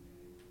day.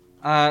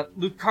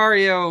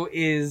 Lucario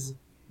is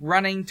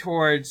running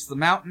towards the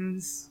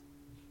mountains,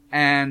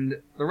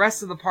 and the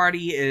rest of the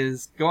party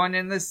is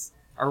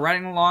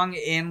running along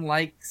in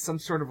like some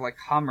sort of like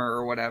Hummer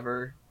or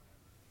whatever.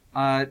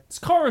 This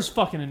car is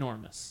fucking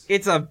enormous.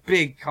 It's a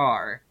big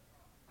car.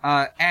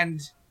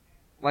 And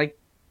like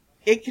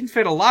it can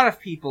fit a lot of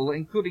people,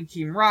 including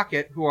Team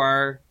Rocket, who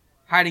are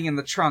hiding in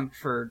the trunk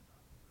for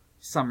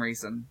some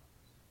reason.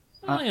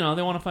 Well,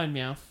 they want to find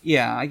Meowth.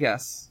 Yeah, I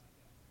guess.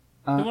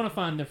 They want to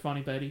find their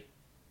funny Betty.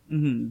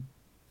 Mm-hmm.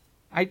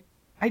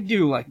 I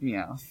do like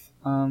Meowth.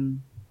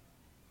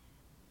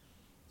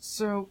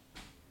 So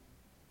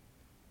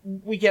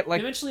we get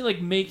like they eventually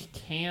like make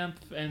camp,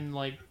 and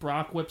like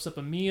Brock whips up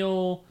a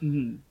meal,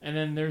 mm-hmm. and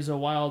then there's a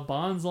wild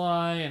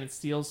bonsai, and it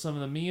steals some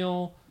of the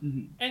meal.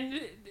 Mm-hmm.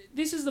 And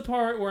this is the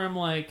part where I'm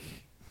like,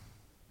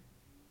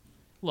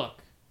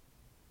 look,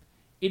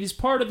 it is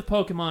part of the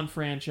Pokemon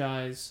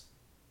franchise.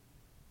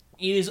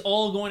 It is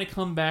all going to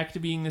come back to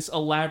being this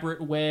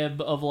elaborate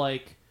web of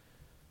like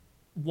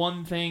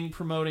one thing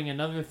promoting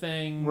another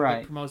thing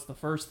that promotes the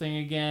first thing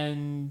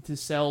again to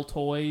sell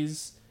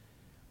toys.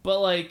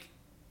 But like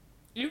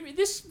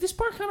this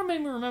part kind of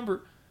made me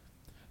remember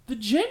the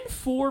Gen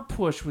 4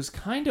 push was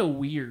kind of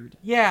weird.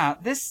 Yeah,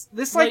 this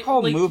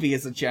whole movie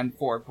is a Gen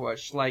 4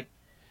 push. Like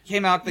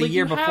came out the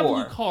year before. You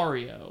have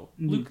Lucario.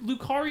 Mm-hmm.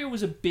 Lucario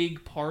was a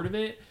big part of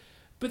it,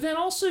 but then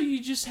also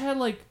you just had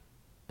like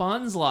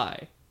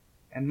Bonsly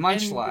and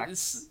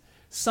Munchlax.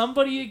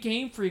 Somebody at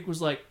Game Freak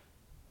was like,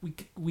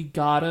 we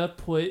gotta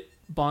put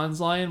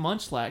Bonsly and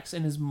Munchlax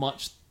in as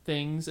much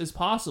things as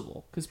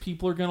possible because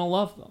people are gonna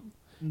love them.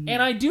 Mm-hmm.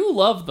 And I do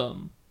love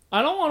them.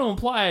 I don't want to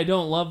imply I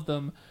don't love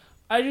them.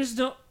 I just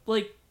don't,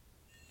 like,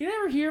 you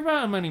never hear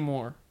about them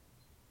anymore.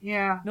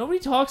 Yeah. Nobody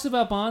talks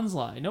about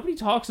Bonsly. Nobody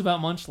talks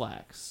about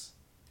Munchlax.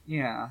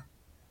 Yeah.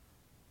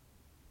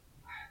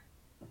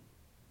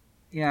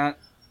 Yeah.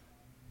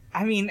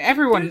 I mean,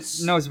 everyone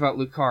knows about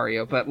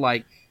Lucario, but,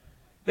 like,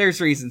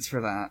 there's reasons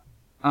for that.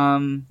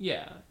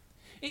 Yeah.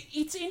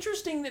 It's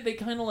interesting that they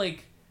kind of,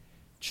 like,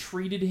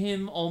 treated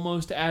him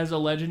almost as a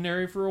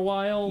legendary for a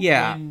while.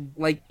 Yeah. When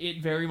like,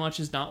 it very much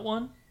is not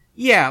one.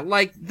 Yeah,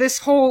 like, this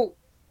whole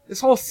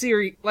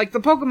series, like, the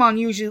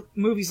Pokemon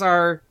movies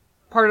are,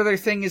 part of their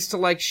thing is to,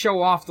 like,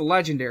 show off the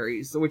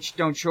legendaries, which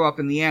don't show up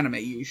in the anime,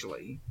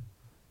 usually.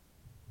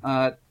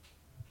 And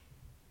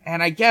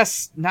I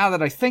guess, now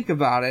that I think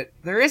about it,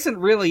 there isn't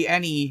really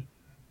any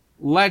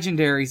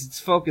legendaries it's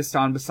focused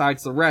on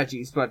besides the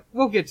Regis, but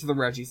we'll get to the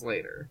Regis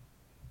later.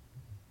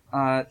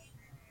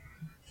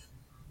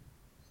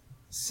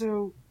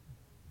 So,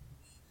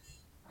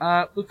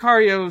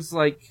 Lucario's,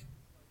 like,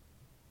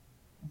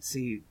 let's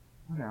see,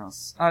 what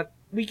else?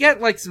 We get,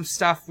 like, some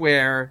stuff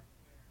where,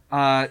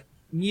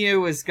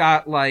 Mew has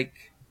got,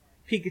 like,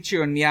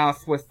 Pikachu and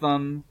Meowth with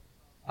them.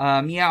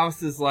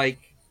 Meowth has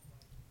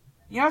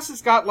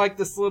got, like,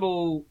 this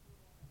little...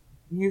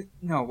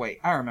 No, wait,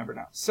 I remember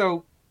now.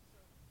 So,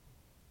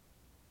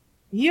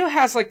 Mew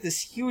has, like,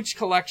 this huge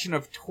collection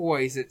of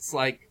toys it's,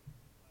 like,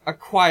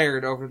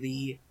 acquired over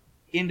the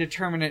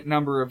indeterminate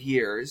number of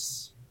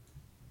years.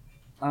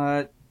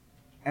 And,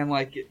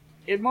 like,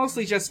 it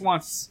mostly just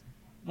wants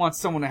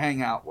someone to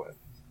hang out with.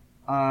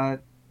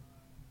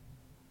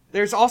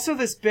 There's also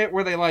this bit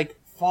where they, like,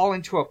 fall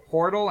into a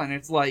portal, and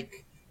it's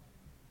like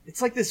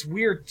this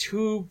weird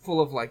tube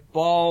full of, like,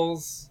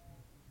 balls.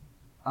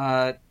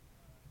 They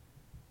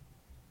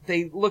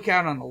look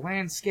out on the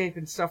landscape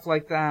and stuff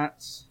like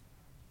that.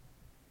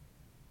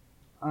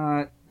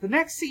 The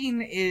next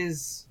scene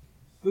is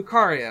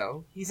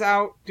Lucario. He's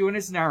out doing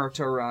his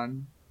Naruto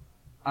run,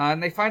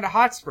 and they find a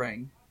hot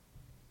spring.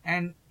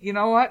 And you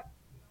know what?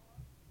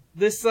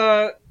 This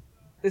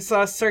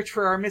search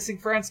for our missing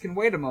friends can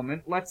wait a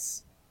moment.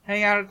 Let's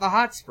hang out at the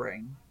hot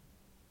spring.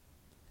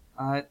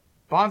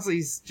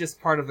 Bonsley's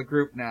just part of the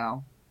group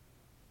now.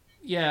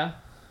 Yeah.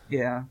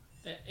 Yeah.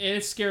 And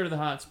it's scared of the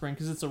hot spring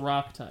because it's a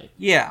rock type.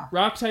 Yeah.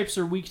 Rock types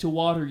are weak to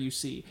water, you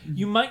see.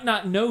 You might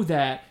not know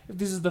that if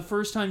this is the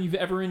first time you've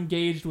ever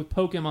engaged with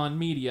Pokemon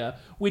media,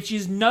 which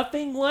is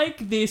nothing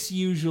like this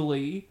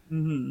usually.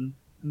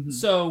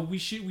 So we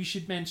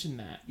should mention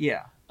that.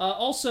 Yeah.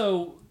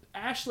 Also,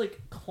 Ash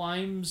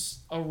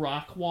climbs a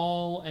rock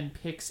wall and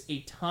picks a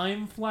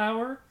time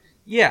flower.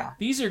 Yeah.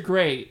 These are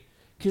great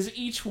because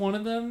each one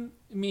of them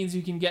means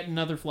you can get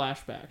another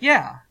flashback.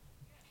 Yeah.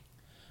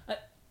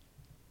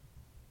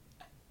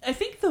 I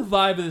think the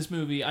vibe of this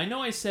movie, I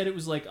know I said it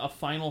was like a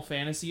Final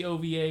Fantasy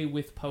OVA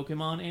with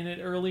Pokemon in it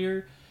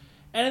earlier,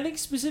 and I think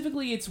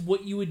specifically it's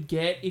what you would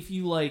get if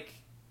you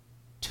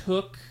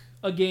took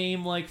a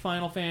game like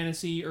Final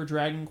Fantasy or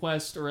Dragon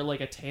Quest or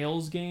a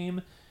Tales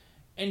game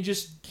and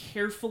just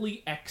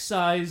carefully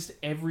excised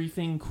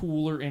everything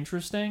cool or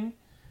interesting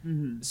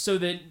so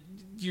that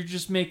you're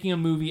just making a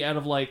movie out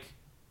of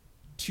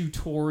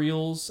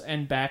tutorials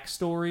and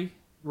backstory.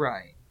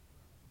 Right.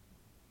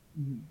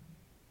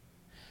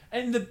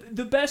 And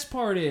the best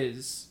part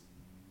is,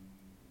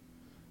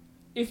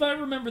 if I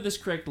remember this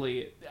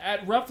correctly,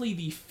 at roughly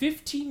the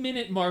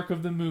 15-minute mark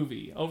of the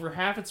movie, over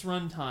half its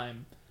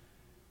runtime,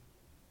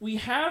 we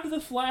have the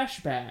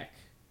flashback,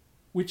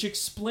 which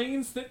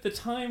explains that the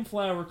time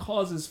flower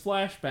causes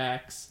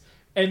flashbacks,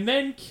 and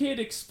then Kid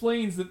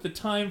explains that the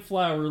time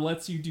flower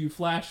lets you do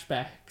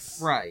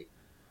flashbacks. Right.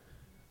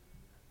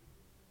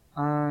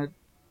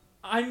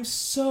 I'm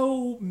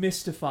so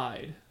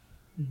mystified.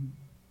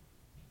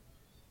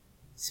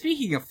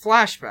 Speaking of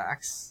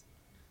flashbacks,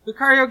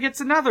 Lucario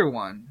gets another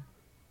one.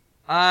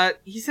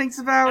 He thinks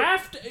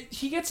about...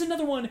 He gets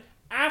another one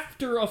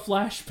after a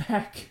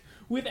flashback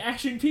with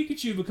Ash and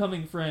Pikachu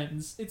becoming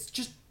friends. It's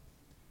just...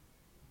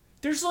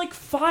 There's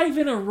 5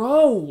 in a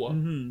row!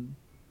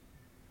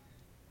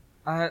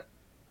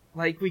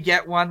 We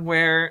get one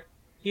where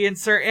he and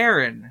Sir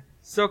Aaron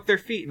soak their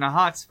feet in a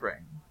hot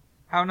spring.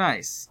 How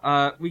nice.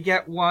 We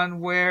get one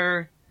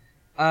where,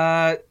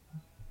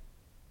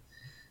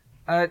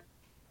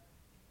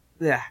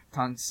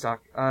 tongue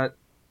stuck. I'm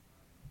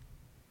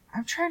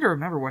trying to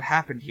remember what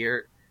happened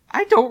here.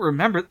 I don't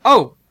remember.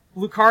 Oh,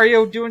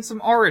 Lucario doing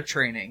some aura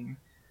training.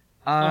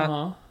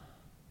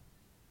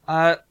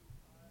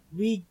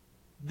 We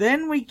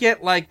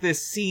get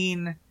this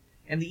scene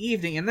in the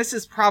evening, and this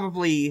is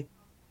probably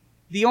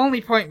the only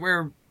point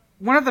where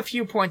one of the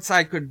few points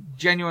I could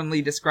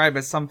genuinely describe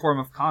as some form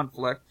of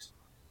conflict.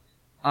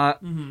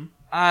 Where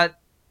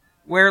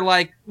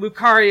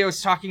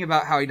Lucario's talking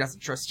about how he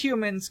doesn't trust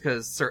humans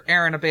because Sir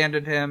Aaron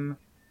abandoned him,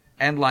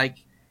 and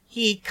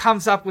he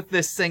comes up with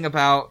this thing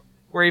about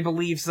where he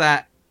believes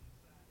that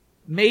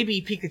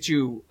maybe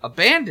Pikachu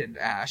abandoned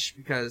Ash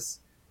because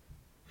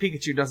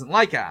Pikachu doesn't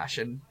like Ash,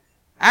 and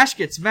Ash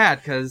gets mad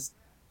because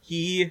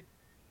he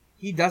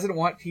doesn't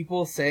want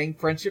people saying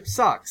friendship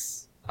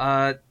sucks.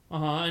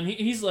 And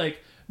he's like,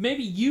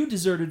 maybe you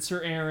deserted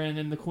Sir Aaron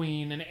and the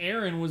Queen, and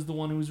Aaron was the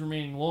one who was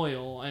remaining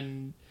loyal,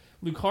 and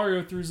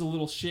Lucario throws a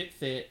little shit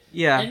fit.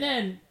 Yeah. And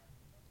then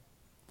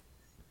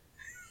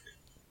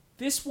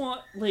this one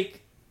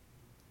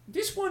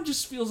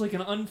just feels like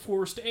an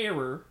unforced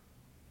error.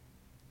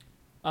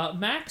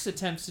 Max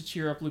attempts to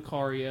cheer up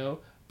Lucario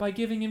by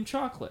giving him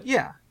chocolate.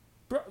 Yeah.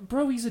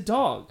 Bro, he's a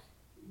dog.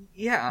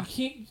 Yeah.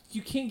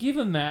 You can't give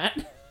him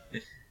that.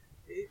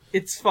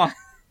 It's fine.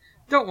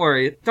 Don't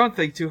worry. Don't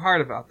think too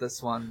hard about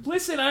this one.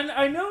 Listen,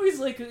 I know he's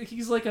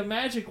like a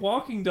magic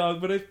walking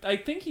dog, but I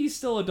think he's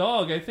still a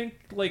dog. I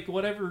think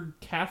whatever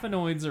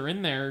caffeinoids are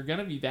in there are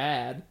gonna be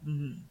bad.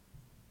 Mm-hmm.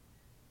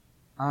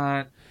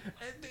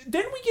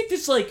 Then we get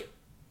this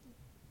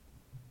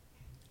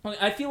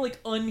I feel like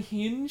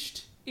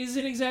unhinged is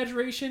an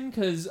exaggeration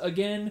because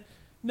again,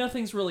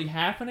 nothing's really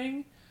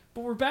happening.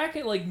 But we're back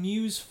at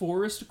Mew's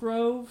Forest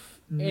Grove,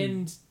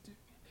 and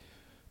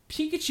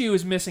Pikachu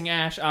is missing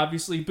Ash,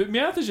 obviously, but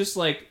Meowth is just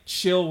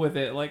chill with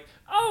it.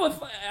 Oh, if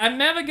I'm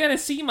never gonna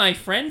see my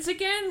friends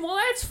again? Well,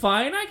 that's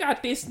fine. I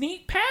got this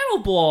neat paddle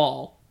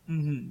ball.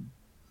 Mm-hmm.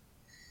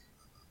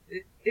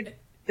 The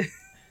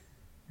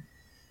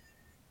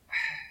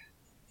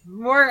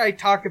more I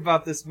talk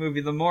about this movie,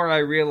 the more I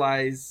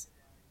realize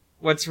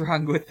what's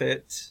wrong with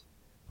it.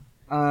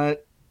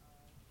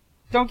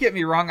 Don't get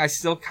me wrong, I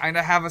still kind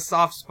of have a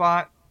soft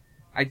spot.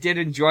 I did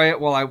enjoy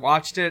it while I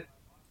watched it.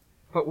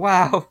 But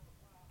wow,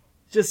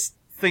 just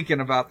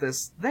thinking about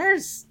this,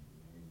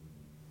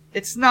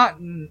 it's not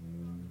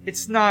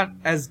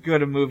as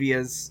good a movie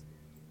as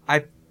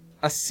I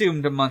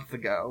assumed a month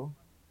ago.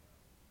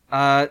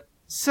 Fuck,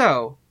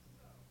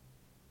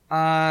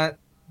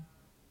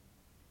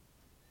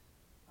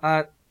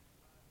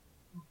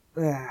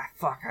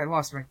 I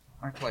lost my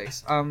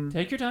place.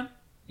 Take your time.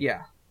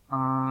 Yeah.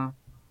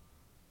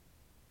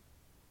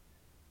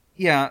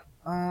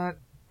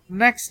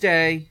 Next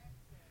day,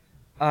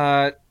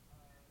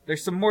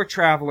 there's some more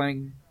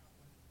traveling,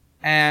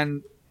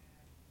 and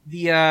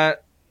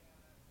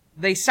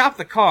they stop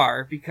the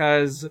car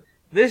because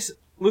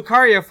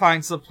Lucario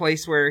finds the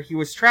place where he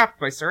was trapped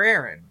by Sir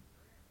Aaron.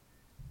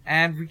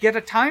 And we get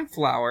a Time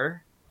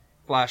Flower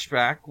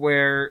flashback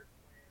where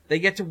they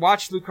get to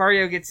watch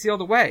Lucario get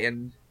sealed away,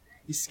 and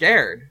he's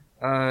scared.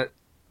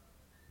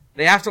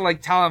 They have to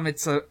tell him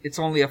it's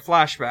only a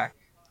flashback.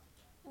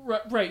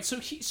 Right. So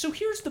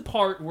here's the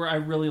part where I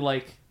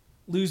really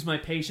lose my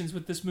patience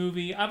with this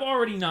movie. I've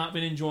already not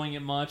been enjoying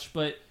it much,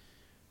 but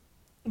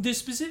the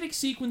specific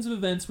sequence of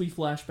events we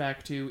flash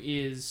back to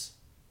is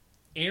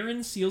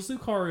Aaron seals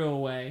Lucario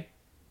away.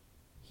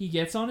 He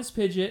gets on his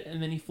Pidgeot,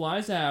 and then he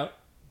flies out.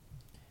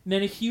 And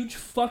then a huge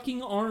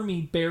fucking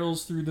army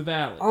barrels through the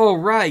valley. Oh,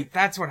 right.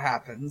 That's what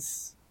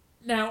happens.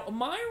 Now,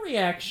 my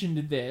reaction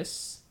to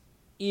this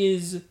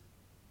is,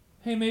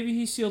 hey, maybe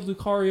he sealed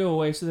Lucario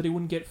away so that he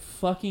wouldn't get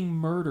fucking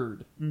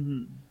murdered.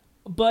 Mm-hmm.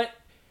 But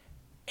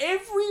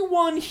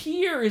everyone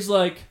here is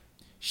like,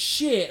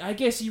 shit, I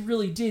guess he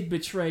really did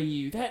betray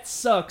you. That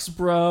sucks,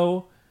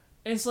 bro.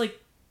 And it's like,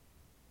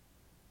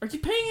 are you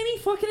paying any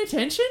fucking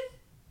attention?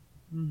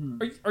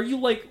 Mm-hmm. Are you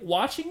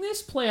watching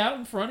this play out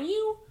in front of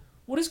you?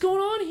 What is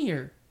going on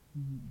here?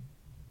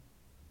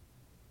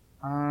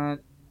 Oh,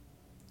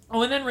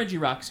 and then Reggie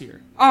Rock's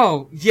here.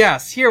 Oh,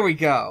 yes, here we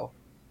go.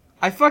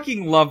 I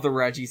fucking love the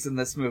Reggies in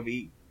this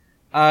movie.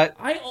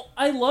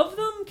 I love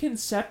them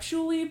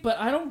conceptually, but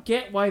I don't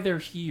get why they're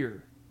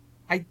here.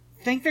 I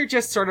think they're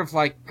just sort of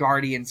like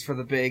guardians for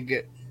the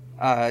big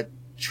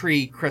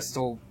tree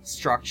crystal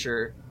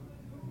structure.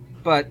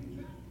 But,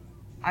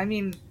 I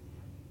mean,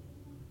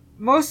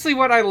 mostly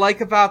what I like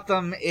about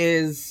them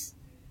is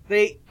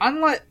they,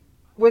 unlike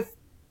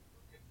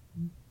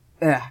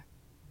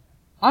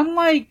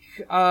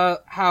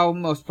how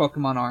most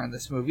Pokemon are in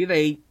this movie,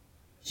 they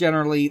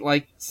generally,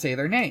 say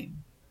their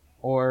name.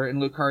 Or, in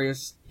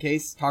Lucario's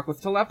case, talk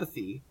with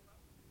telepathy.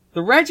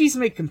 The Reggies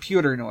make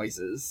computer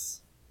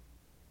noises.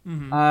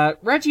 Mm-hmm.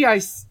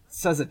 Regice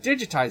says a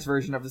digitized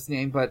version of his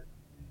name, but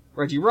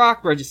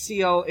Regirock,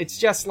 Registeel, it's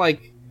just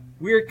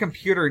weird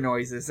computer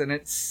noises, and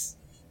it's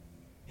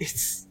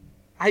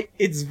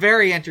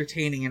very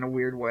entertaining in a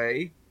weird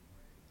way.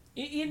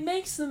 It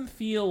makes them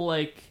feel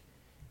like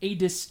a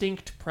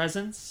distinct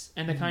presence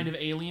and a kind of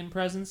alien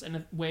presence in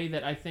a way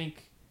that I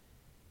think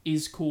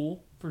is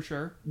cool, for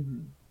sure.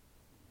 Mm-hmm.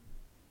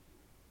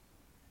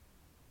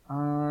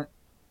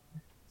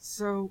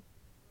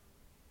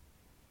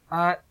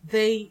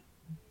 They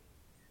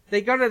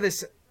go to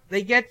this,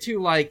 they get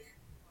to,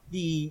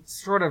 the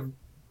sort of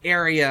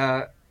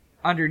area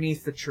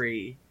underneath the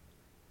tree.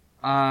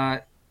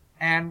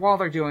 And while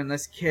they're doing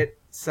this, Kit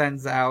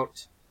sends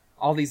out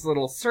all these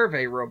little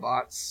survey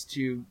robots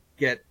to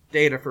get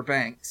data for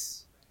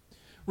Banks.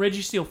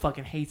 Registeel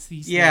fucking hates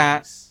these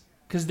things.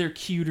 Because they're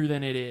cuter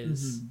than it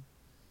is.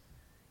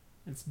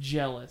 Mm-hmm. It's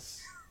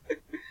jealous.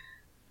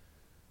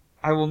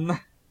 I will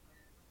not...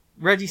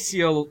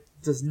 Registeel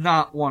does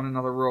not want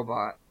another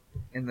robot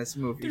in this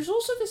movie. There's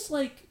also this,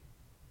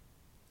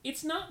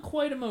 it's not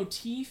quite a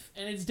motif,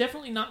 and it's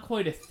definitely not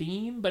quite a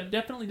theme, but it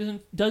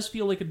definitely does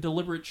feel like a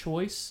deliberate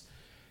choice.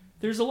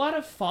 There's a lot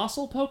of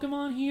fossil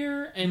Pokemon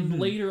here, and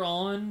later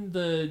on,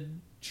 the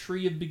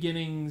Tree of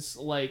Beginnings,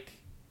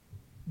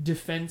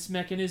 defense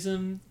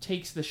mechanism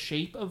takes the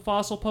shape of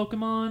fossil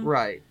Pokemon.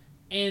 Right.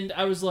 And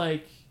I was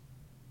like,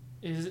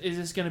 is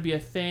this going to be a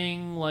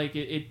thing?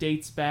 It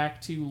dates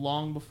back to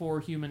long before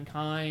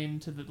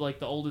humankind, to the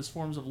oldest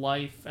forms of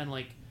life, and,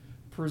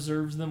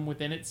 preserves them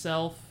within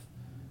itself.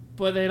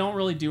 But they don't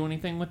really do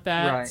anything with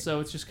that, right. So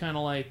it's just kind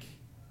of an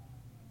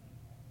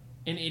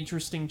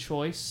interesting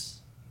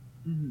choice.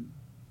 Mm-hmm.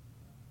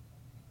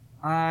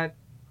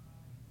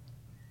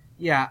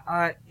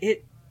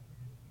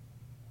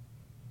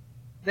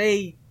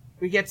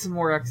 We get some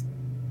more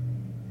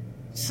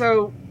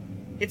so,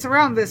 it's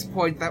around this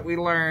point that we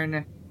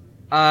learn,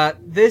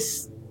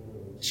 this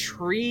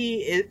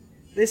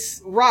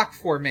rock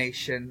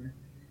formation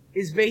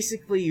is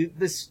basically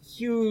this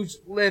huge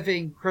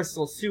living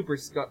crystal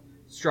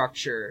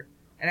superstructure,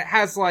 and it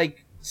has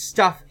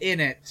stuff in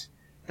it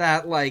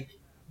that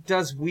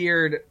does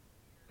weird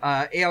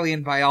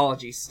alien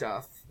biology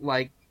stuff,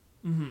 the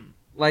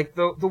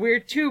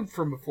weird tube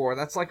from before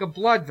that's like a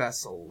blood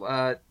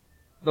vessel.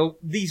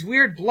 These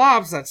weird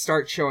blobs that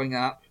start showing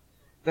up,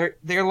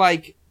 they're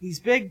like these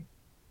big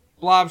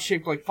blobs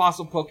shaped like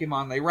fossil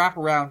Pokemon. They wrap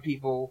around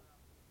people,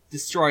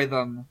 destroy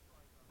them.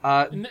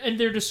 And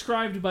they're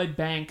described by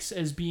Banks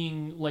as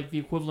being the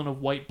equivalent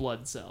of white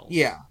blood cells.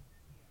 Yeah.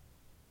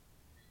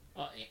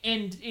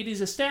 And it is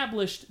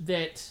established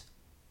that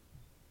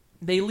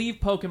they leave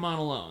Pokemon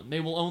alone. They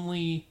will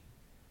only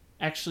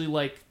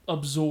actually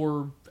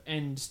absorb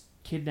and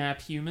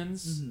kidnap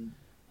humans,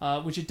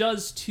 which it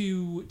does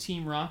to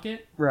Team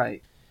Rocket.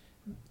 Right.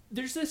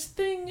 There's this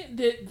thing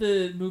that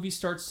the movie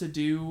starts to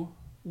do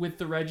with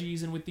the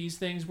Reggies and with these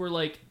things where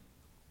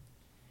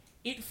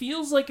it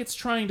feels like it's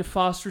trying to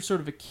foster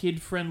sort of a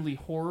kid-friendly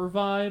horror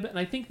vibe, and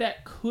I think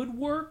that could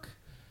work,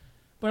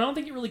 but I don't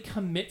think it really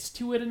commits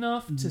to it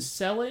enough to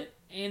sell it,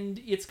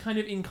 and it's kind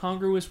of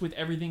incongruous with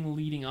everything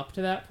leading up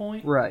to that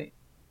point. Right.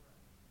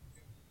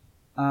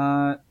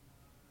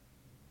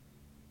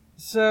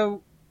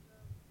 So,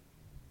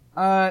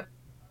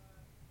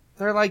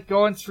 they're like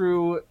going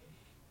through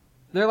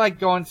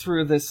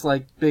this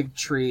like big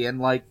tree, and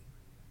like,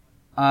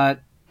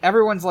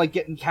 everyone's like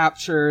getting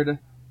captured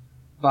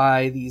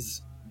by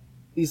these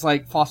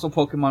like fossil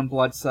Pokemon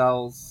blood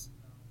cells.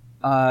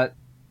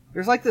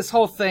 There's like this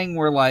whole thing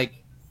where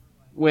like,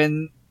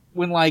 when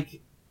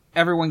like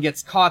everyone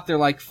gets caught, their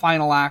like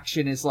final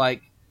action is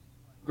like,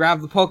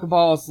 grab the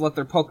Pokeballs, let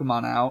their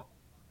Pokemon out.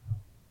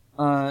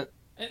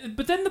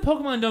 But then the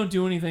Pokemon don't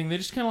do anything. They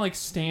just kind of like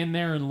stand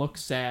there and look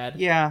sad.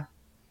 Yeah,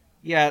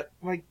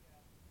 like,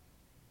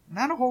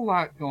 not a whole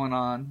lot going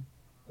on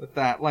with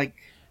that. Like,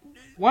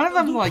 one of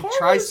them Lucario's like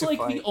tries to like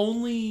fight.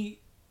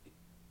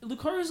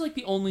 Lucario's like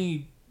the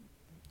only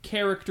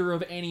character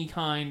of any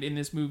kind in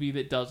this movie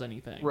that does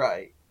anything.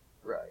 Right.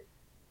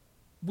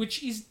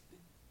 Which is,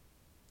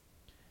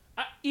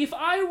 if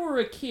I were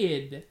a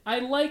kid, I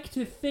like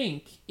to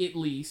think, at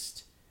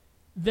least,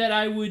 that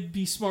I would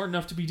be smart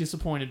enough to be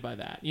disappointed by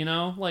that, you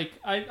know? Like,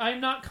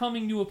 I'm not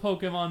coming to a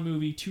Pokemon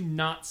movie to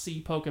not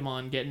see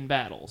Pokemon get in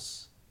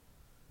battles.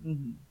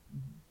 Mm-hmm.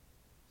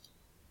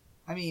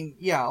 I mean,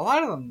 yeah, a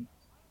lot of them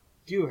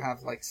do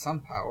have, like, some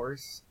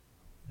powers.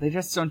 They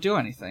just don't do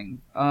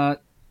anything.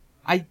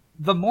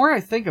 The more I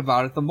think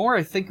about it, the more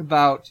I think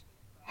about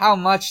how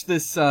much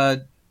this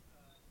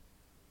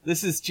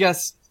is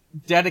just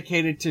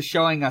dedicated to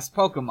showing us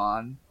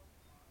Pokemon.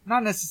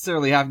 Not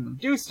necessarily having them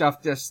do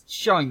stuff, just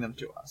showing them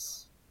to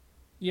us.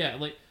 Yeah,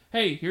 like,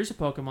 hey, here's a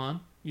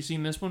Pokemon. You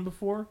seen this one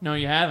before? No,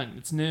 you haven't.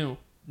 It's new.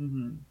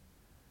 Mm-hmm.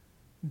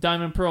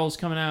 Diamond Pearl's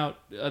coming out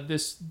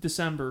this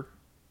December.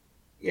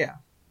 Yeah.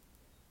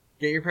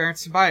 Get your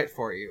parents to buy it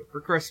for you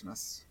for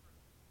Christmas.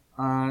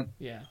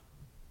 Yeah.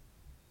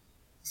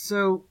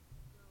 So,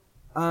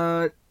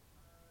 let's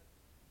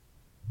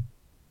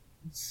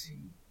see.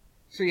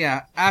 So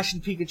yeah, Ash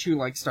and Pikachu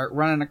like start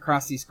running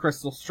across these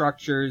crystal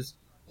structures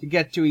to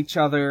get to each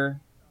other.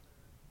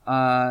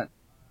 They're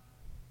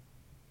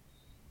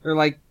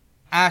like,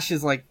 Ash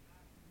is like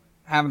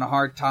having a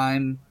hard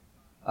time.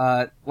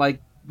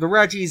 Like the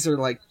Reggies are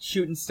like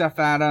shooting stuff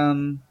at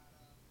him.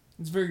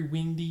 It's very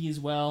windy as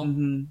well.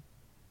 Mm-hmm.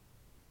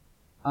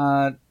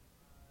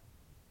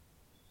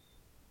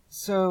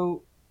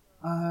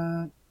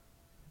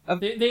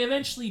 They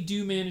eventually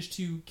do manage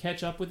to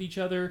catch up with each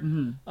other.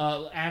 Mm-hmm.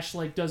 Ash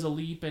like does a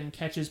leap and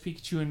catches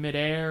Pikachu in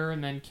midair,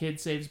 and then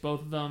Kid saves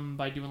both of them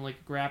by doing like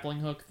a grappling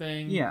hook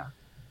thing. Yeah.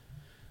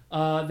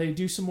 They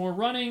do some more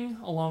running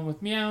along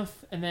with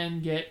Meowth, and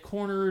then get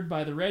cornered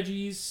by the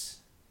Reggies,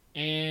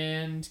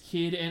 and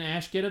Kid and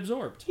Ash get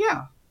absorbed.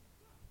 Yeah.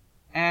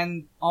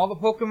 And all the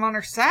Pokemon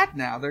are sad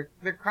now.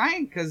 They're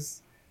crying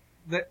because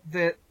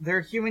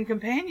their human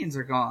companions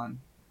are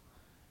gone.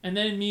 And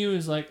then Mew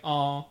is like,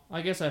 "Aw,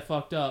 I guess I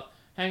fucked up.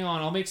 Hang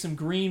on, I'll make some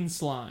green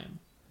slime."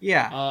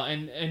 Yeah.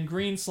 And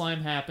green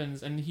slime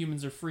happens, and the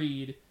humans are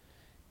freed.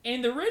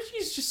 And the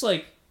Reggies just,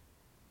 like,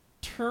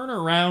 turn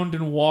around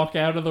and walk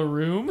out of the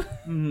room.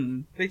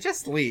 Mm-hmm. They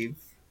just leave.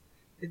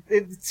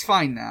 It's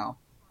fine now.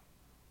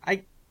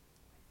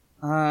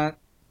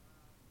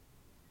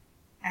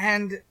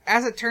 And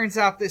as it turns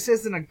out, this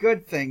isn't a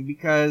good thing,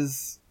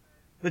 because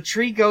the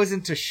tree goes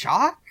into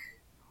shock?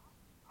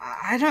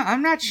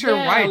 I'm not sure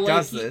why it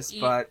does this,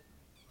 but...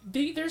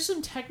 There's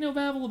some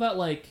technobabble about,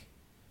 like,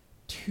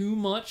 too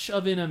much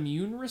of an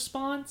immune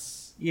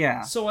response.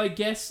 Yeah. So I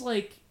guess,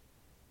 like,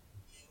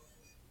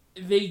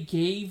 they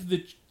gave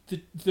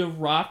the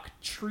rock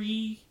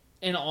tree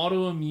an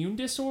autoimmune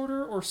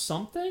disorder or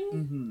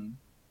something?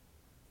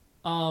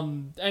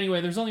 Mm-hmm.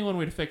 Anyway, there's only one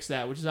way to fix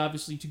that, which is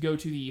obviously to go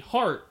to the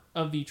heart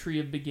of the Tree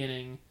of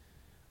Beginning,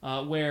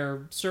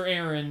 where Sir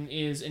Aaron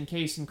is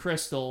encased in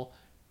crystal,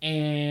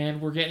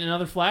 and we're getting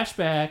another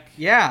flashback.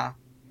 Yeah.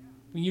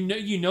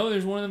 You know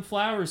there's one of them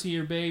flowers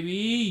here,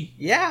 baby.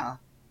 Yeah.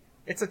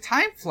 It's a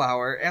time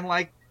flower, and,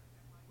 like,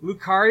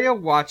 Lucario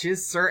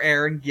watches Sir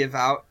Aaron give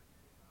out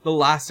the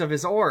last of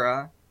his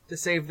aura to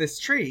save this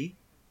tree.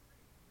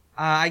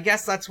 I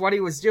guess that's what he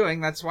was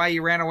doing. That's why he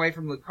ran away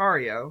from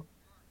Lucario.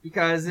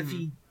 Because if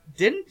he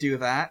didn't do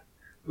that,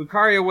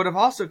 Lucario would have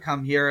also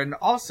come here and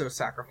also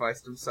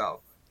sacrificed himself.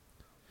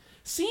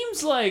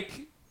 Seems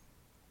like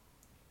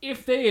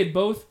if they had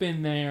both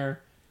been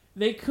there,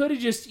 they could have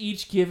just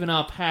each given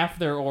up half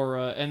their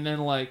aura and then,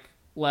 like,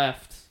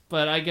 left.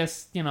 But I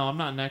guess, I'm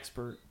not an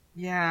expert.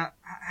 Yeah,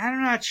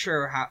 I'm not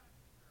sure how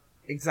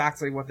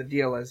exactly what the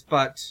deal is,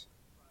 but...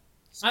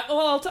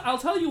 I'll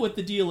tell you what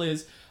the deal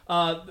is.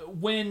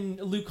 When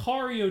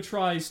Lucario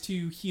tries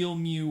to heal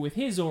Mew with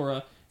his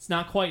aura, it's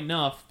not quite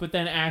enough, but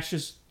then Ash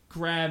just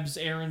grabs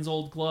Aaron's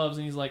old gloves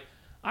and he's like,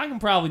 I can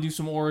probably do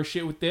some aura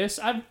shit with this.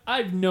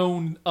 I've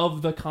known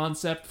of the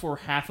concept for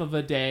half of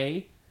a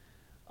day.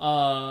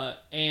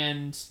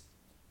 And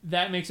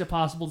that makes it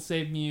possible to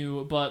save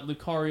Mew, but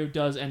Lucario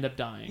does end up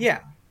dying. Yeah.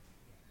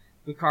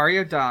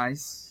 Lucario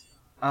dies.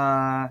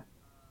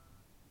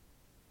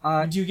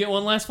 Do you get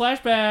one last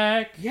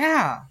flashback?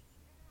 Yeah.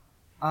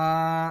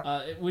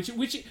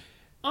 Which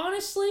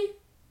honestly,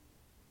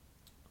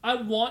 I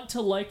want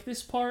to like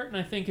this part, and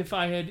I think if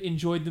I had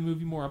enjoyed the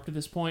movie more up to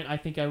this point, I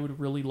think I would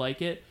really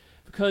like it.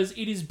 Because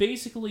it is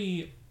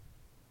basically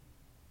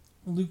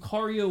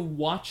Lucario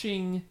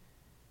watching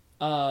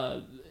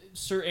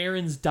Sir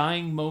Aaron's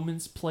dying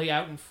moments play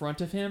out in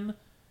front of him,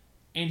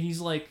 and he's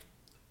like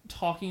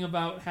talking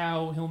about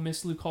how he'll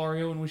miss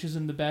Lucario and wishes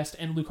him the best,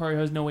 and Lucario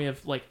has no way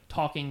of like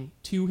talking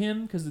to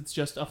him because it's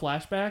just a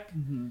flashback.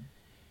 Mm-hmm.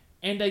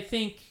 And I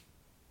think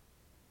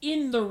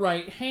in the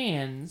right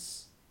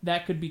hands,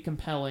 that could be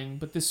compelling,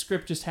 but this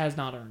script just has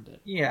not earned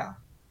it. Yeah.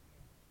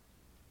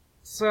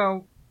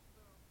 So,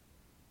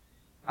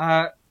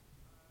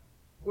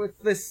 with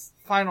this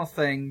final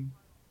thing,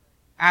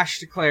 Ash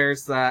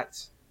declares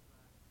that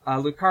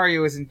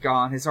Lucario isn't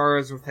gone, his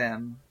aura's with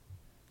him,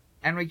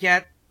 and we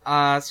get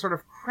a sort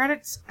of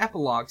credits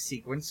epilogue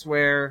sequence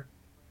where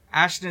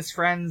Ash and his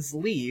friends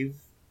leave.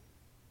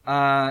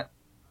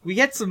 We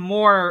get some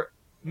more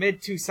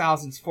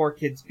mid-2000s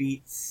 4Kids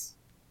beats.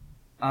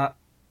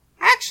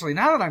 Actually,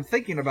 now that I'm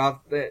thinking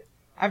about it,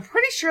 I'm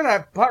pretty sure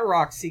that butt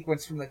rock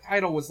sequence from the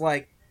title was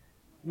like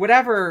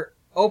whatever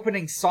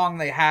opening song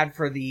they had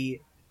for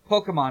the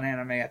Pokemon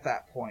anime at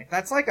that point.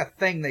 That's like a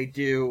thing they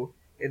do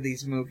in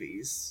these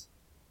movies.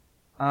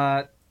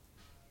 But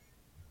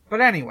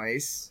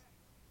anyways,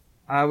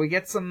 we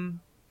get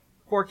some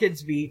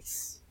 4Kids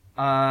beats,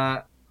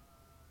 and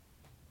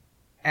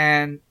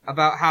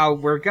about how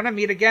we're gonna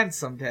meet again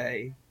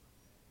someday.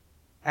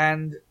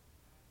 And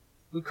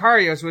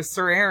Lucario's with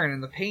Sir Aaron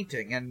in the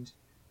painting, and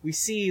we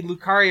see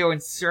Lucario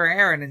and Sir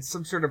Aaron in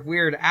some sort of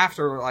weird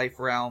afterlife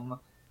realm,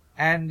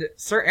 and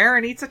Sir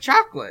Aaron eats a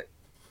chocolate.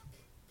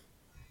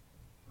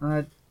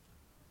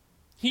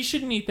 He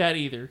shouldn't eat that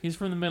either. He's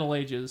from the Middle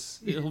Ages.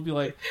 He'll be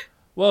like,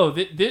 whoa,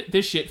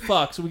 this shit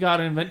fucks. We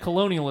gotta invent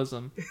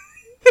colonialism.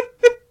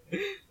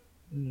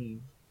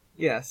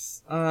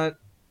 Yes.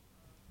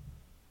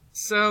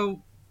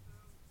 So,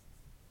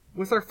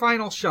 with our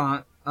final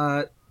shot,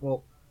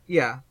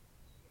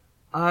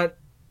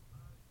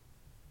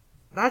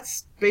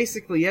 that's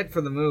basically it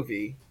for the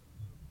movie.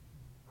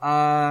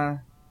 What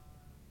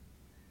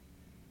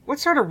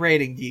sort of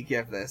rating do you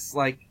give this?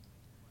 Like,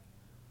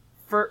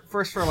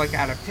 first for, like,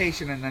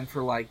 adaptation, and then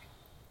for, like,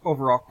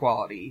 overall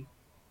quality.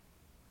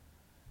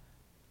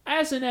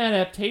 As an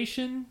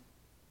adaptation,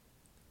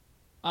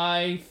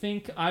 I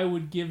think I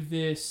would give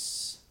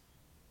this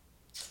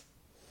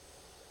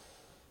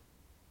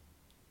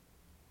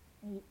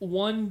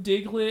 1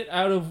 Diglett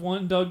out of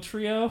 1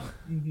 Dugtrio.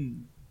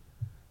 Mm-hmm.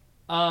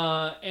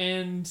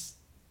 And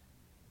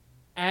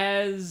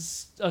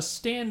as a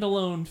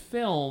standalone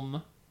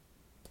film,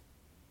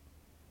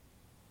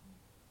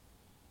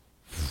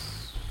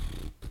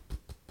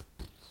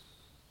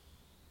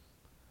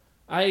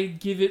 I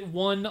give it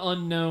 1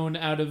 unknown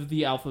out of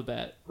the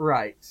alphabet.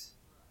 Right.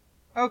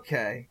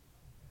 Okay.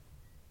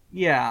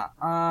 Yeah,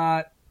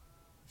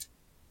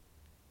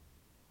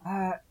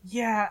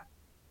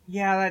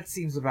 yeah, that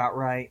seems about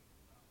right.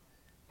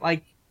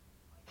 Like,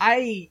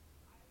 I've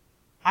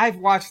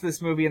watched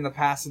this movie in the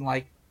past, and,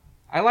 like,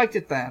 I liked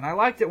it then. I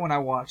liked it when I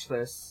watched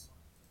this.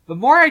 The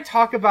more I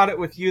talk about it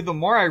with you, the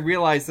more I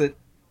realize that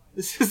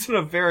this isn't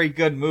a very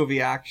good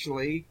movie,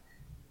 actually.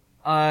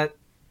 I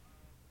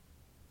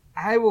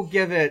will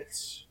give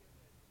it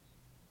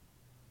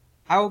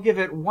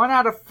 1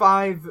 out of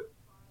 5.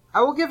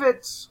 I will give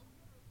it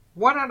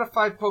 1 out of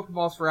 5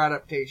 Pokeballs for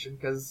adaptation,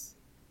 because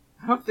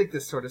I don't think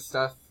this sort of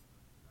stuff...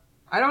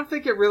 I don't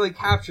think it really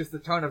captures the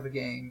tone of the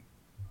game.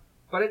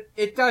 But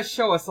it does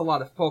show us a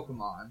lot of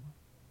Pokemon.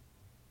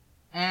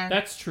 And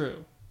that's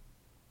true.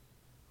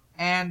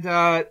 And,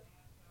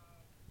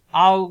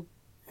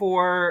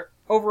 for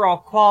overall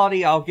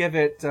quality, I'll give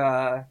it,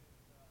 2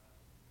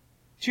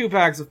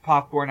 bags of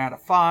popcorn out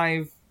of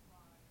 5.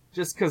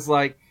 Just cause,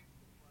 like,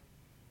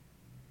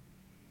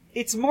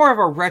 it's more of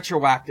a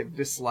retroactive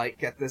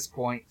dislike at this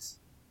point.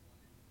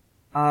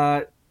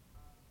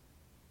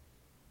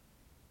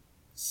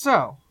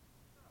 So,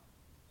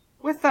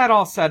 with that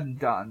all said and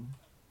done,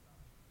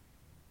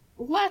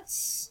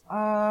 let's,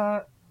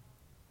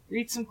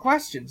 read some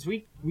questions.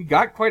 We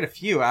got quite a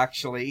few,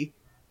 actually.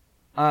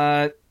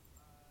 If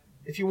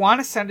you want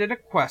to send in a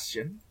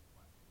question,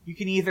 you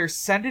can either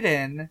send it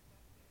in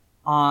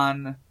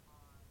on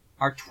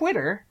our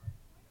Twitter,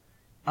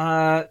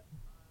 you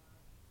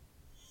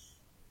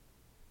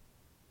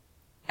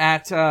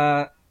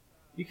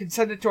can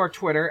send it to our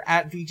Twitter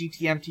at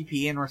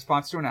VGTMTP in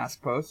response to an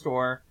Ask post,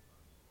 or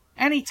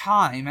any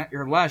time at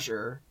your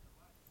leisure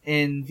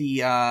in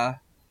the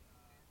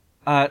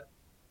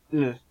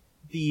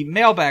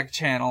mailbag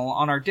channel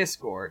on our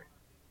Discord.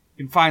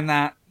 You can find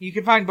that. You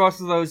can find both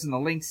of those in the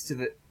links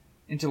to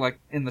in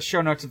the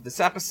show notes of this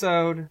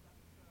episode.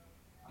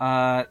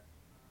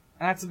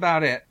 That's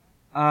about it.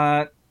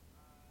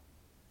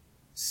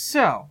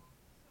 So,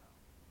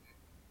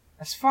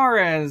 as far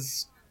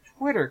as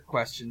Twitter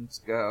questions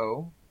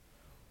go,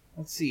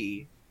 let's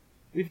see.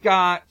 We've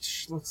got,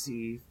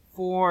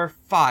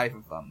 5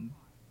 of them.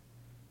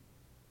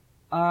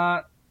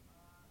 Our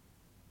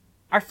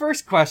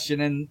first question,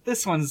 and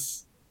this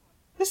one's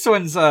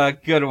a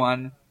good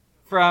one,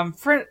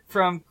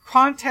 from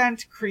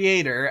content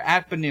creator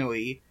at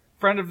Banui,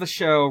 friend of the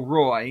show,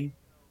 Roy.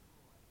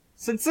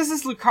 Since this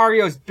is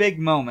Lucario's big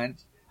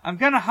moment, I'm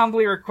gonna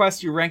humbly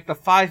request you rank the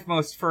 5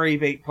 most furry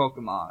bait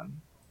Pokemon.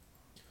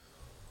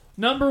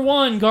 Number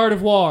 1,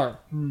 Gardevoir.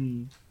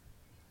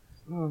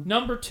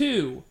 Number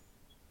 2,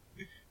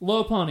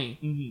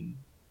 Lopunny.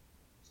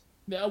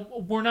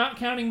 We're not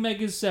counting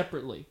Megas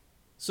separately,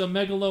 so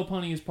Mega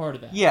Lopunny is part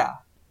of that. Yeah.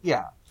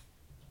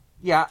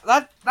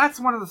 That's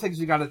one of the things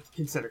we gotta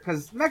consider,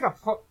 because Mega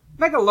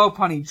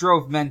Lopunny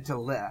drove men to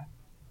live.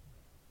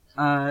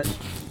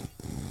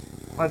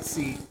 Let's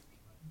see.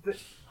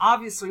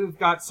 Obviously, we've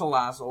got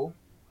Salazzle.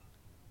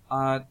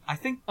 I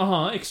think...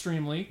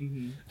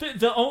 extremely.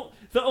 The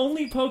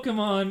only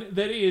Pokemon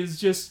that is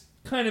just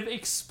kind of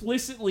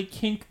explicitly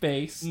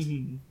kink-based.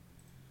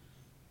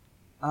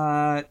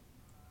 And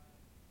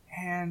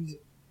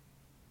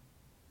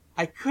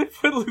I could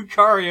put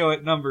Lucario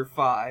at number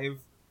 5.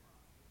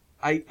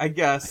 I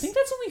guess. I think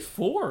that's only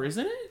 4,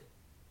 isn't it?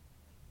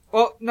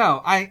 Well,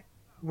 no,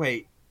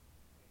 wait.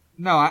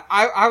 No,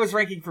 I was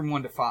ranking from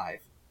 1 to 5.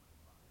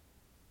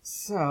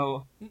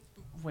 So...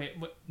 Wait,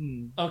 what?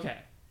 Okay.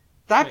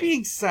 That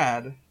being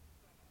said...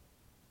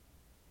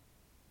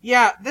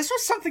 Yeah, this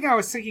was something I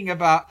was thinking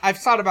about, I've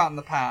thought about in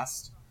the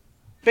past.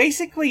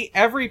 Basically,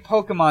 every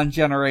Pokemon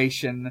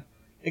generation,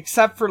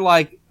 except for,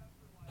 like,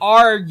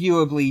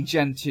 arguably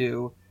Gen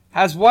 2,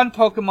 has one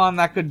Pokemon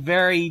that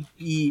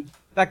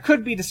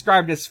could be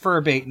described as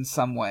furbait in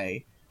some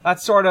way. That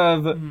sort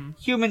of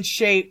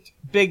human-shaped,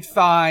 big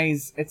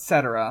thighs,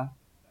 etc.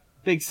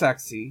 Big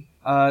sexy.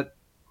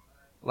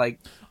 Like...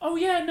 Oh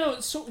yeah, no,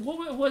 so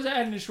what was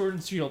that in Sword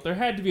and Shield? There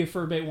had to be a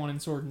furbait one in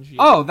Sword and Shield.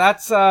 Oh,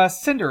 that's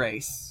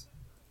Cinderace.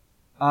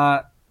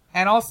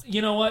 And also...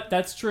 You know what?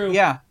 That's true.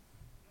 Yeah.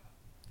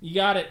 You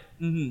got it.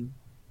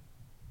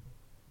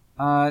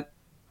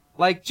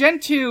 Like, Gen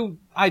 2,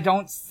 I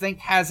don't think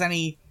has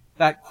any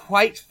that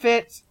quite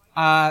fit.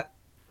 I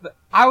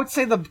would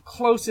say the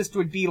closest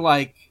would be,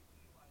 like...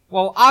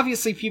 Well,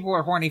 obviously people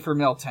are horny for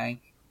Miltank.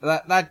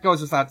 That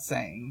goes without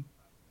saying.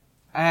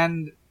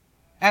 And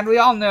we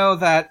all know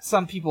that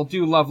some people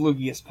do love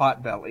Lugia's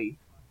Potbelly.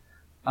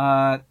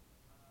 But,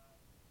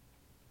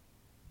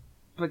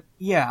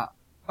 yeah.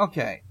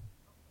 Okay.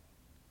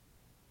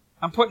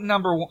 I'm putting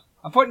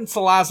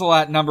Salazzle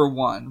at number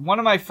 1. One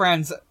of my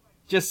friends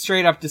just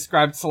straight up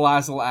described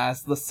Salazzle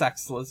as the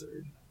sex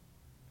lizard.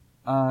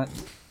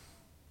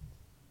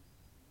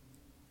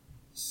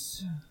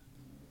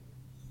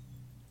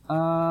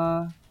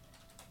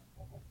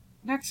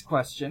 Next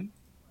question.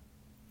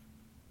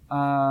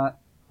 Let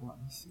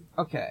me see.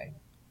 Okay.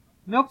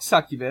 Milk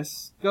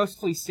Succubus,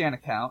 Ghostly Stan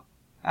account,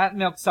 at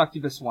Milk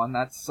Succubus1,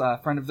 that's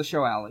friend of the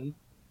show, Allie.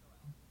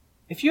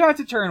 If you had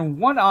to turn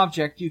one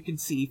object you can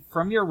see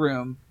from your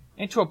room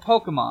into a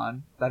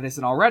Pokemon that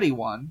isn't already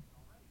one,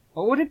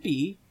 what would it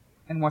be,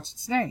 and what's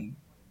its name?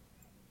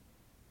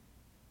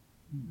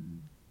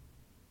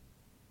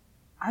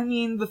 I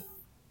mean,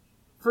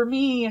 for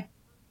me,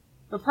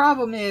 the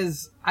problem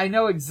is, I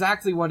know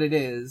exactly what it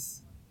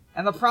is,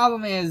 and the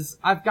problem is,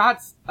 I've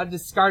got a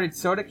discarded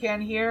soda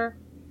can here,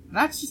 and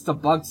that's just a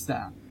bug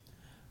snap.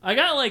 I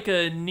got like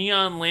a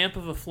neon lamp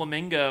of a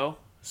flamingo,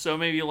 so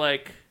maybe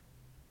like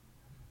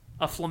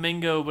a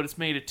flamingo, but it's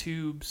made of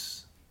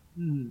tubes.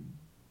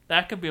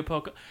 That could be a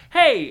Pokemon.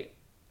 Hey,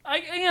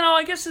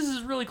 I guess this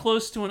is really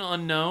close to an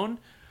unknown,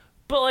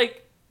 but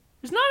like,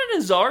 there's not an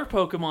Azar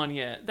Pokemon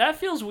yet. That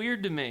feels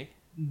weird to me.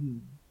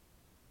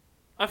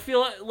 I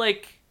feel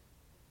like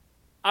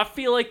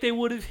they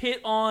would have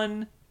hit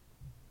on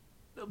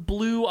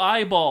Blue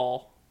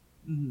Eyeball,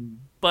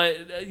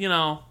 but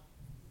the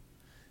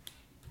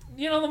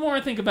more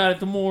I think about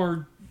it, the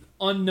more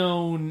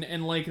unknown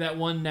and like that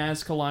one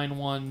Nazcaline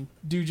one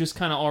do just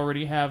kind of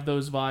already have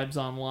those vibes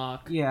on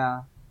lock.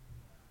 Yeah.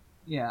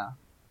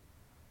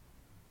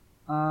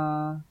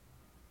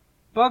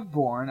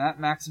 Bugborn at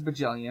Max and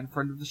Bajillion,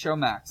 friend of the show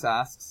Max,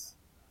 asks,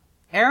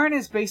 Aaron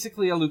is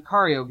basically a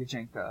Lucario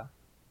Gajinka.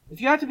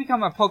 If you had to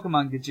become a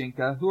Pokemon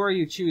Gajinka, who are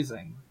you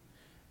choosing?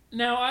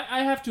 Now, I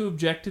have to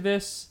object to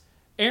this.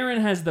 Aaron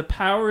has the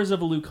powers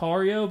of a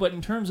Lucario, but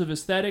in terms of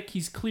aesthetic,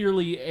 he's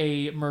clearly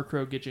a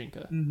Murkrow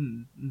Gajinka.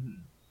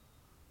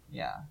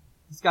 Yeah.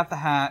 He's got the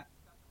hat,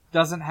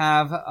 doesn't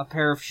have a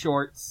pair of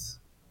shorts,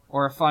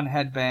 or a fun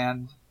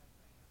headband.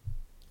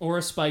 Or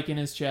a spike in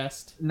his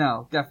chest.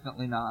 No,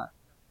 definitely not.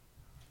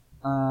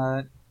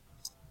 I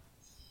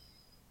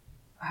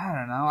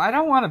don't know. I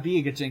don't want to be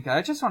a Gajinka.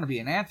 I just want to be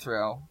an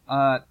Anthro.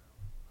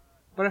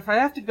 But if I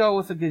have to go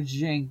with a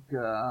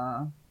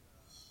Gajinka...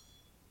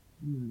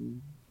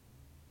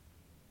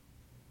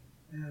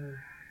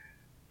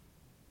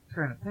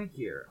 trying to think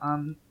here.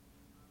 I'm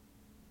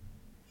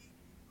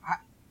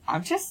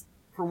just...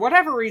 For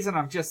whatever reason,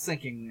 I'm just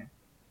thinking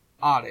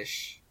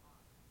Oddish.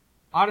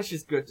 Oddish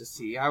is good to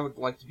see. I would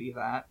like to be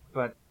that,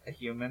 but a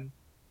human.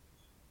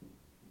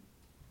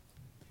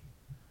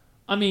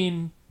 I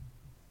mean,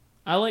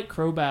 I like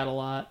Crobat a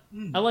lot.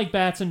 I like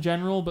bats in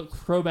general, but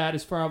Crobat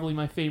is probably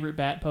my favorite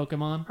bat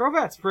Pokemon.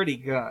 Crobat's pretty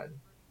good.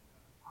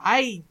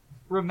 I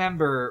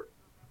remember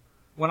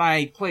when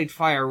I played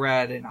Fire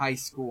Red in high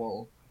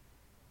school,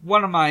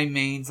 one of my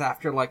mains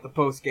after, like, the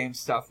post-game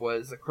stuff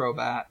was a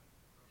Crobat.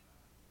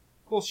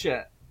 Cool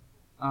shit.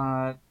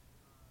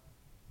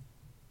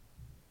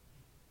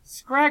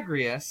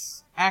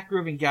 Scragrius,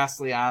 Grooving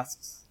Ghastly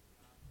asks,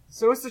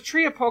 so is the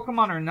tree a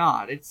Pokemon or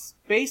not? It's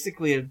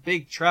basically a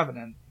big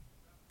Trevenant.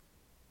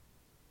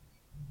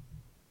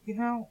 You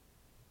know,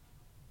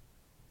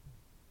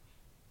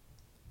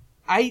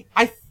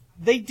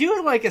 they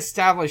do, like,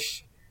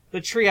 establish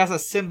the tree has a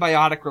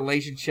symbiotic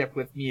relationship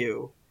with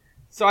Mew.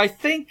 So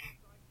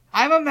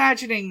I'm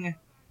imagining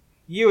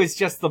Mew is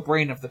just the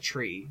brain of the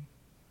tree.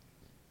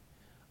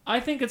 I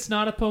think it's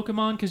not a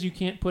Pokemon because you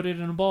can't put it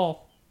in a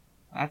ball.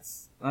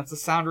 That's a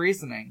sound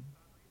reasoning.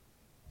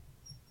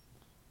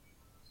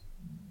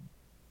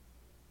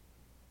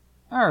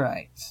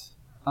 Alright.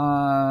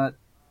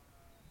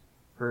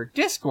 For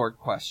Discord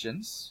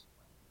questions,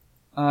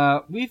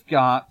 we've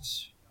got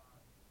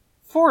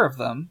 4 of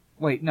them.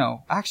 Wait,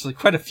 no, actually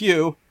quite a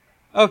few.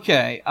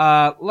 Okay,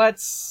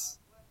 let's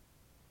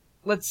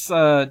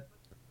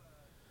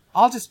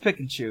I'll just pick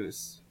and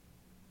choose.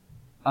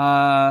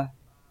 Jasmine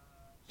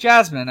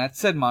at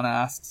Sidmon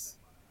asks,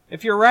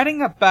 if you're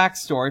writing a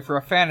backstory for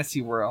a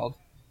fantasy world,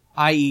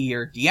 i.e.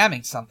 you're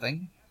DMing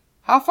something,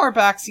 how far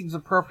back seems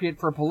appropriate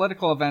for a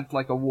political event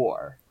like a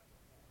war?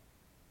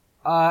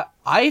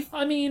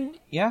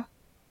 Yeah?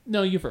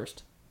 No, you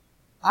first.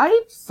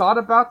 I've thought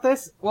about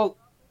this. Well,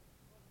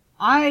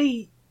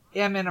 I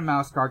am in a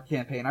Mouse Guard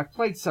campaign. I've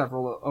played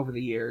several over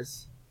the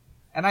years.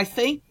 And I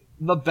think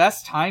the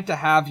best time to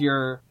have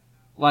your,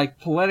 like,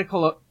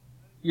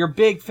 your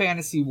big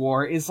fantasy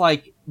war is,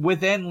 like,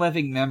 within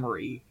living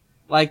memory.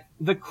 Like,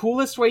 the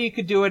coolest way you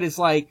could do it is,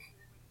 like,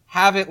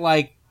 have it,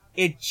 like,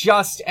 it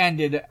just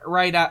ended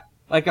right at,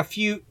 like,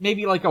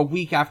 maybe, like, a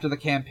week after the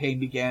campaign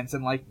begins,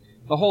 and, like,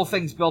 the whole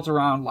thing's built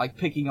around, like,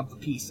 picking up the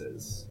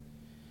pieces.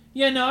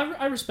 Yeah, no,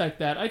 I respect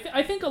that.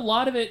 I think a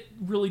lot of it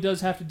really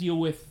does have to deal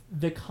with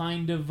the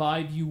kind of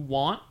vibe you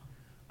want.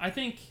 I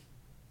think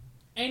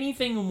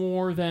anything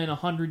more than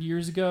 100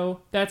 years ago,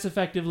 that's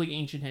effectively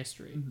ancient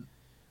history. Mm-hmm.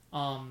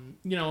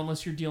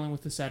 Unless you're dealing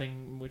with the setting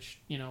in which,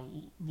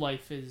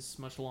 life is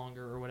much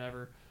longer or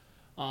whatever.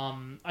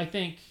 I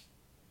think...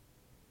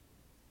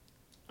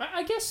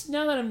 I guess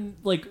now that I'm,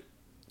 like,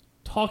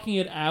 talking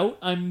it out,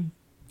 I'm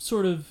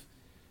sort of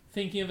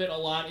thinking of it a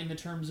lot in the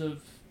terms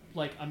of,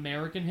 like,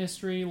 American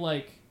history.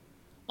 Like,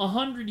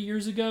 100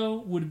 years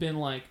ago would have been,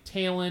 like,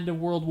 tail end of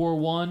World War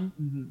I.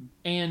 Mm-hmm.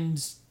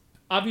 And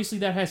obviously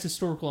that has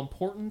historical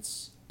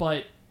importance,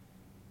 but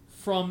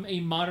from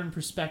a modern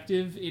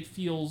perspective, it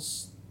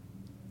feels...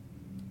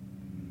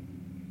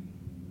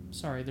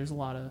 Sorry, there's a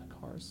lot of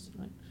cars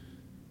tonight.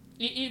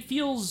 It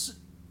feels...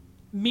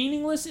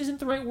 meaningless isn't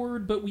the right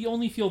word, but we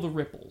only feel the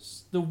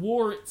ripples. The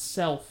war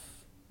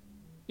itself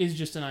is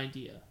just an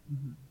idea.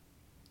 Mm-hmm.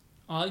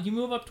 You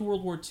move up to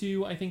World War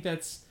II, I think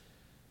that's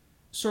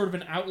sort of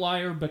an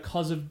outlier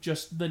because of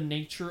just the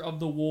nature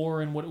of the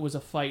war and what it was a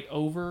fight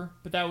over.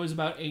 But that was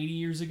about 80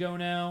 years ago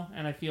now,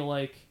 and I feel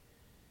like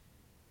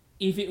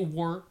if it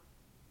weren't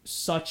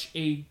such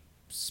a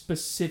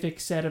specific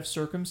set of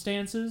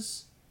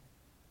circumstances,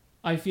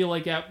 I feel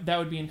like that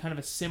would be in kind of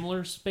a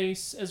similar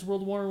space as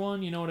World War I,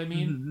 you know what I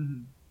mean? Mm-hmm.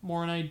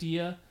 More an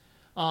idea.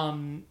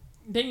 Then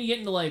you get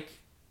into, like,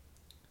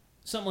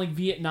 something like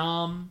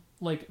Vietnam.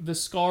 Like, the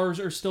scars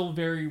are still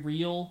very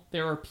real.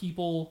 There are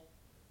people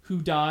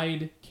who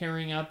died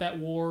carrying out that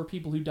war,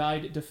 people who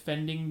died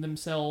defending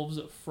themselves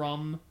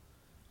from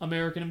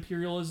American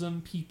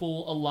imperialism,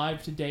 people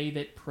alive today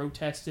that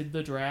protested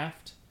the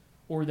draft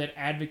or that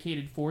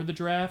advocated for the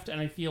draft,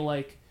 and I feel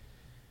like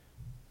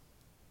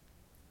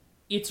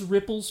its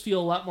ripples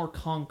feel a lot more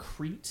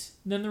concrete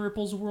than the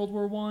ripples of World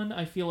War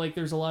I. I feel like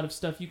there's a lot of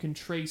stuff you can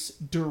trace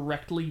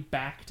directly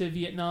back to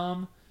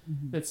Vietnam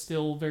that's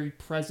still very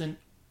present,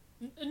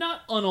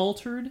 not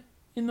unaltered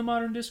in the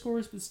modern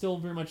discourse, but still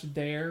very much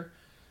there.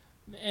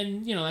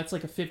 And, that's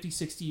like a 50,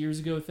 60 years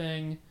ago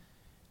thing.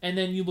 And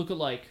then you look at,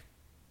 like,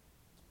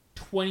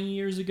 20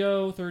 years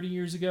ago, 30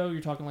 years ago,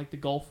 you're talking like the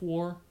Gulf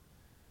War.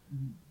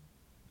 Mm-hmm.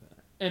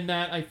 And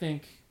that, I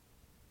think...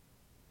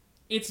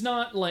 it's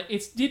not like...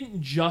 it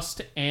didn't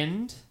just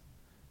end.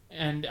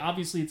 And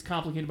obviously it's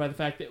complicated by the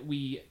fact that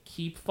we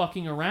keep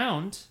fucking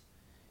around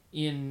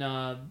in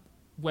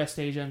West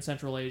Asia and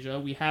Central Asia.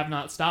 We have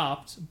not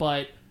stopped,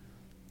 but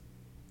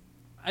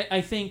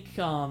I think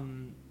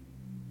the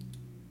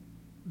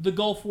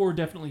Gulf War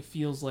definitely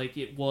feels like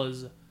it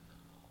was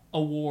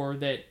a war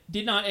that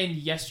did not end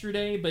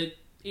yesterday, but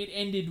it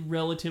ended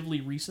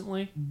relatively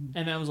recently,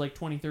 and that was like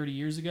 20, 30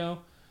 years ago.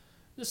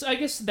 So I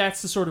guess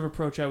that's the sort of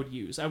approach I would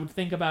use. I would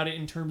think about it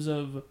in terms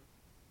of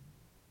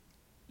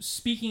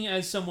speaking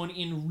as someone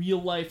in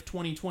real life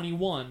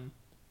 2021.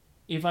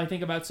 If I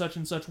think about such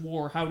and such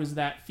war, how does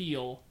that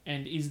feel?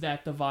 And is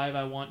that the vibe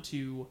I want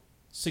to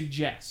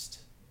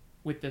suggest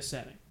with this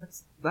setting?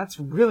 That's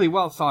really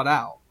well thought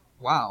out.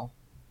 Wow.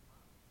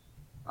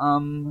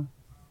 Let's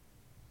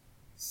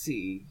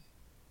see.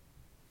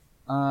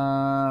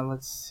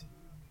 Let's see.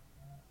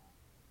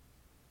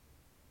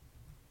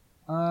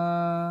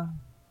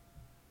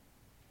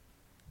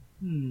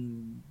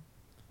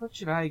 What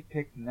should I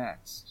pick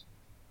next?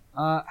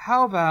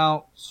 How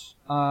about,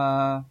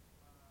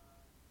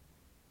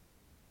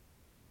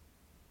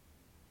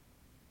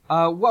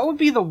 what would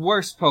be the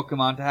worst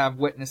Pokemon to have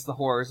witnessed the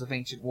horrors of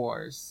ancient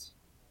wars?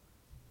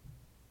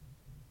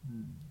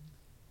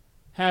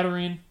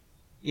 Hatterene.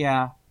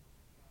 Yeah.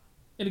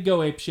 It'd go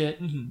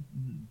apeshit.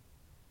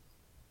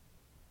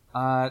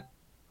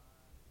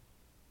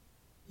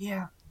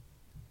 Yeah.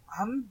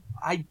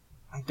 I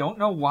don't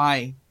know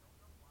why,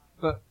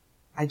 but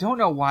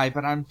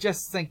I'm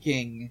just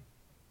thinking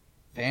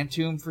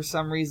Phantom for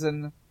some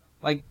reason.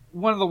 Like,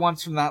 one of the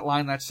ones from that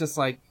line that's just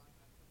like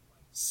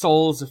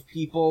souls of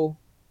people.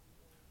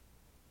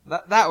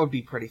 That would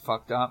be pretty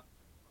fucked up.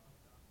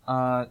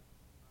 Let's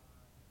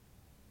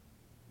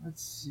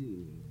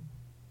see.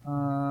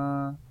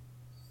 I'm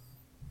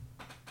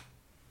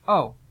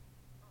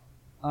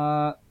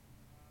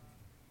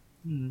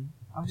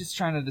just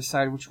trying to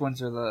decide which ones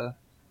are the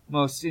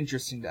most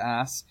interesting to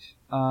ask.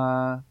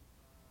 Got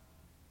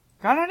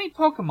any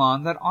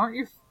Pokemon that aren't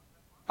your...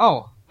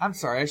 Oh, I'm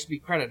sorry, I should be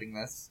crediting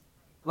this.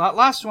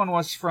 Last one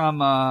was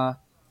from,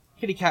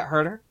 Kitty Cat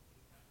Herder.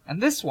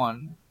 And this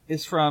one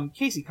is from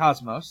Casey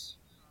Cosmos,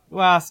 who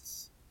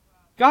asks,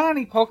 got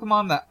any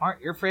Pokemon that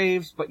aren't your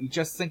faves, but you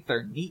just think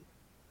they're neat?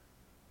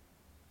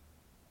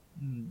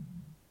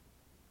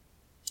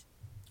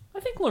 I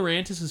think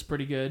Lurantis is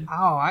pretty good.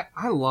 Oh,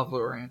 I love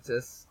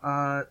Lurantis.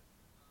 I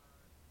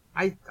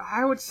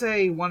would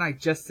say one I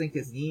just think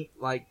is neat.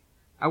 Like,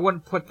 I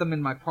wouldn't put them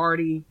in my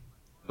party,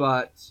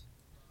 but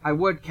I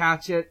would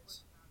catch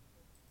it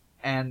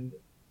and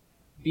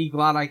be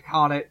glad I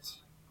caught it.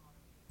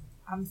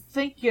 I'm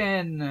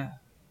thinking...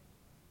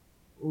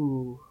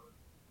 Ooh.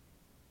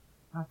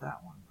 Not that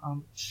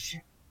one.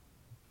 Shit.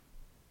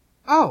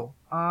 Oh,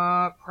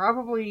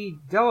 probably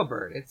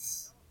Delibird.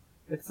 It's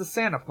the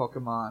Santa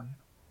Pokemon.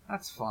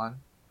 That's fun.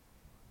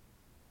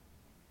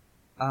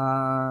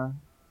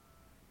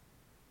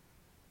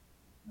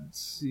 Let's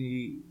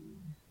see.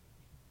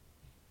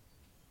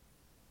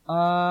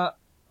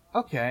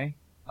 Okay.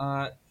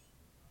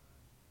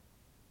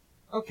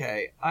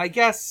 Okay, I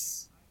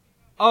guess...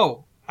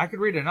 Oh, I could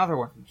read another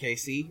one from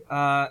Casey.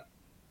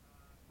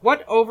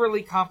 What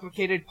overly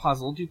complicated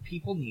puzzle do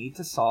people need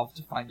to solve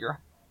to find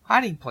your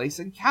hiding place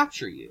and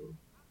capture you?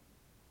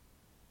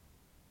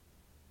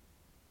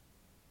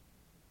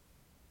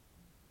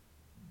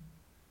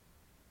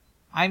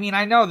 I mean,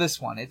 I know this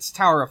one. It's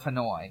Tower of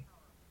Hanoi.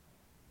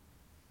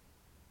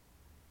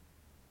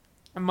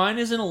 Mine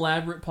is an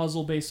elaborate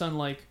puzzle based on,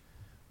 like,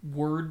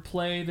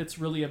 wordplay that's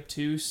really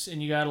obtuse,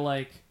 and you gotta,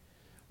 like,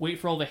 wait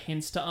for all the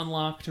hints to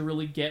unlock to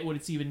really get what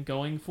it's even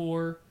going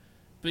for.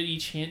 But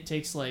each hint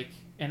takes, like,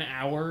 an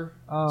hour.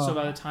 Oh. So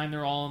by the time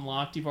they're all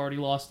unlocked, you've already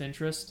lost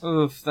interest.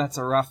 Oof, that's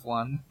a rough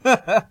one.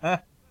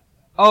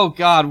 Oh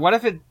god, what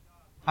if it...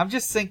 I'm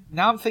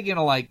thinking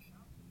of, like,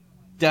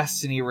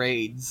 Destiny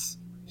raids.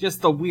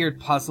 Just the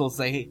weird puzzles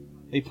they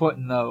put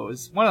in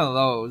those. One of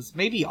those.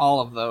 Maybe all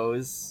of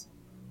those.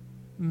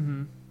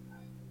 Mm-hmm.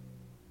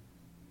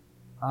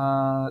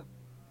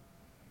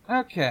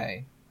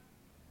 Okay.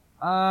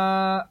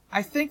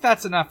 I think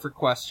that's enough for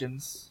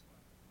questions.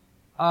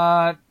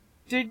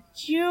 Did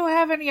you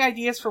have any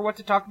ideas for what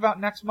to talk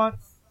about next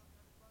month?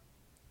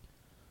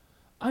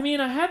 I mean,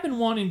 I have been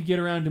wanting to get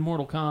around to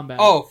Mortal Kombat.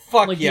 Oh,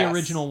 fuck like yes. the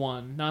original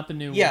one, not the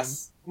new one.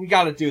 Yes, we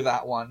gotta do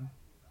that one.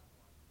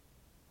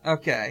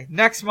 Okay,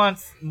 next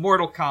month,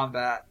 Mortal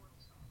Kombat.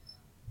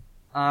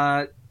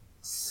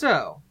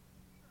 So,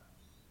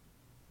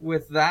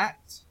 with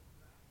that,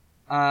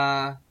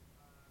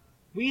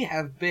 we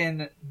have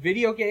been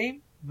Video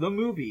Game, the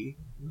Movie,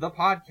 the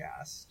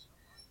Podcast.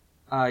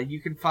 You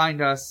can find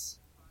us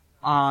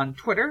on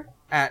Twitter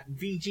at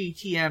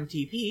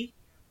VGTMTP.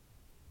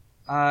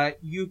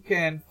 You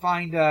can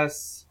find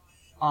us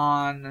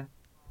on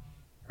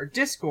our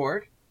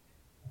Discord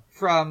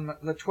from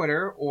the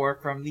Twitter or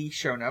from the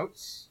show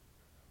notes.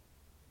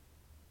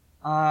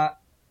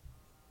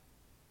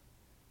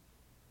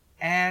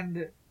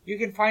 And you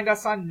can find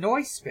us on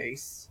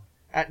Noisepace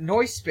at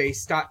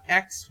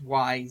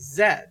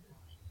noisepace.xyz.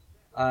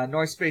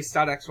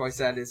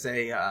 Noisepace.xyz is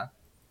a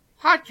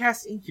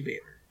podcast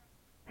incubator.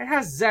 It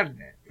has Z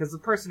in it, because the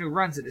person who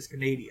runs it is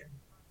Canadian.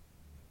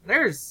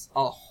 There's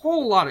a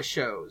whole lot of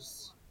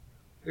shows.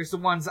 There's the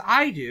ones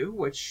I do,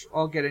 which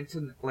I'll get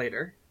into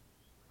later.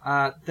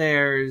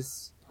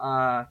 There's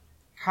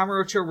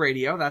Kamurocho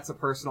Radio, that's a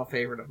personal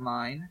favorite of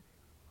mine.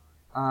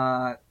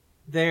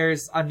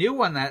 There's some new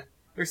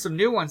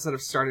ones that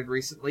have started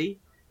recently.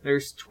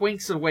 There's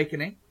Twink's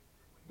Awakening,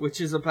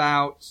 which is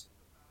about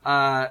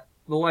The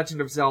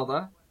Legend of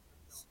Zelda.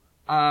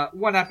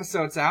 One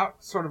episode's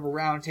out, sort of a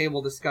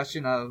roundtable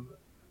discussion of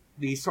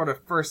the sort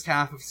of first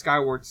half of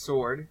Skyward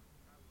Sword.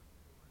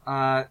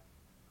 And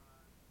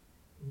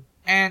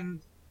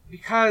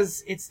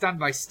because it's done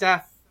by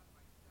Steph,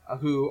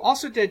 who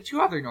also did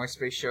two other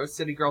Noisepace shows,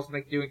 City Girls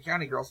Make Do and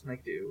County Girls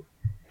Make Do,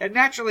 it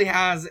naturally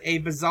has a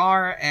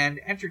bizarre and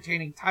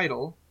entertaining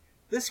title.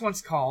 This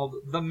one's called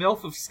The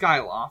MILF of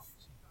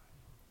Skyloft.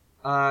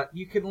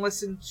 You can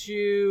listen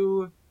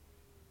to...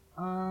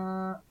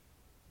 I'm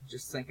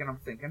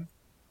thinking.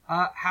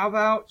 How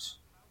about...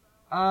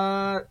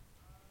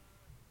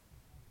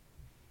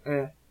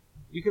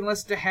 you can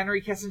listen to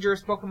Henry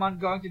Kissinger's Pokemon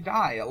Going to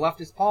Die, a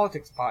leftist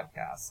politics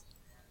podcast.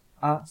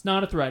 It's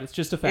not a threat, it's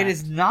just a fact. It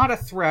is not a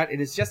threat, it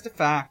is just a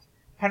fact.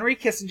 Henry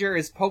Kissinger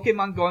is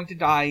Pokemon Going to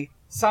Die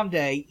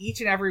someday.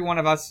 Each and every one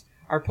of us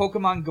are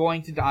Pokemon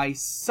going to die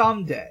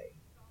someday.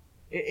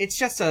 It's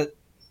just a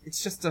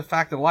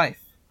fact of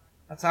life.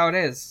 That's how it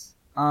is.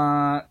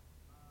 Another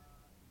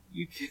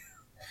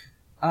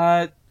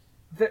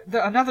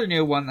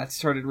new one that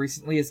started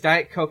recently is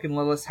Diet Coke and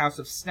Lilith's House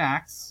of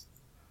Snacks.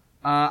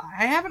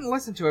 I haven't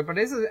listened to it, but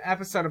it is an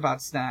episode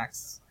about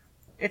snacks.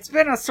 It's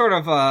been a sort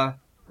of a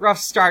rough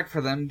start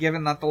for them,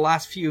 given that the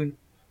last few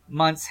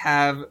months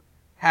have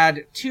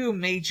had two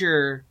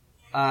major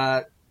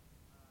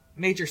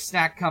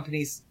snack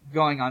companies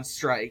going on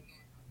strike.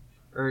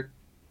 Or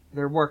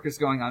their workers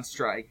going on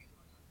strike.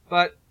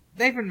 But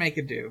they've been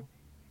making do.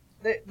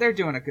 They're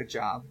doing a good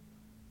job.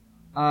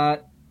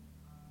 I'm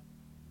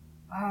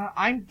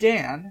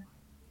Dan.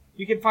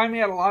 You can find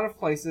me at a lot of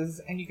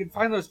places, and you can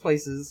find those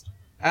places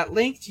at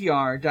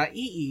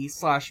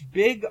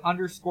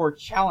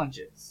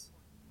linktr.ee/big_challenges.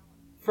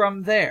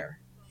 From there,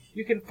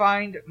 you can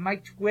find my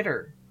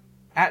Twitter,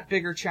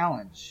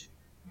 @BiggerChallenge.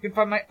 You can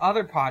find my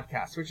other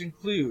podcasts, which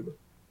include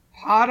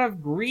Pot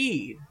of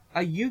Greed,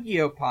 a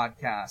Yu-Gi-Oh!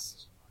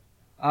 Podcast.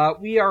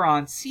 We are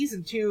on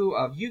Season 2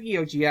 of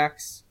Yu-Gi-Oh!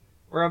 GX.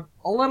 We're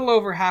a little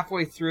over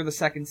halfway through the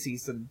second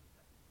season.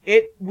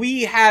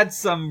 We had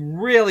some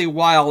really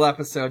wild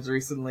episodes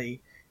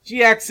recently.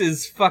 GX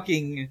is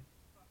fucking...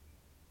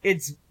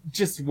 It's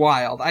just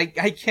wild. I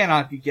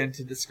cannot begin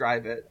to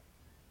describe it.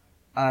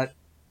 A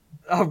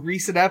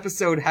recent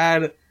episode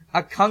had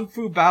a kung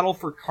fu battle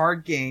for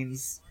card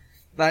games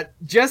that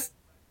just...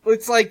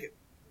 It's like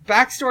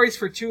backstories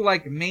for two,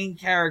 like, main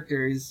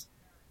characters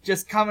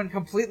just coming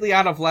completely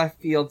out of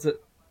left field to...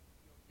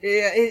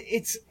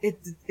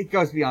 It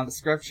goes beyond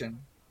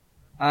description.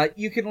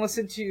 You can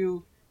listen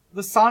to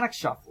the Sonic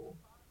Shuffle,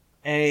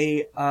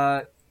 a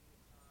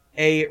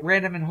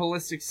random and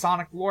holistic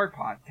Sonic lore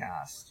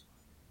podcast.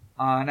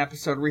 An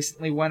episode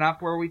recently went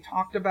up where we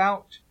talked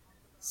about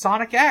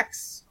Sonic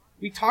X.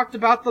 We talked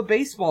about the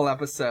baseball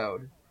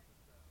episode,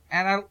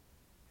 and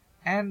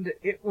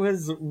it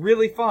was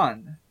really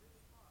fun.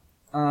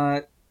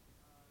 You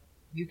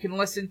can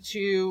listen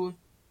to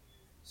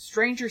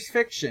Stranger's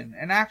Fiction,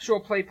 an actual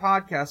play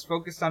podcast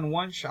focused on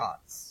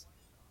one-shots.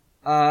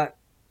 They're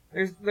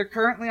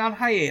currently on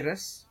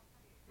hiatus,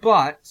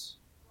 but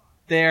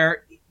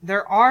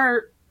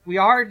we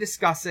are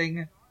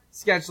discussing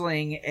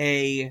scheduling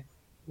a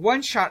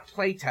one-shot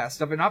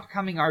playtest of an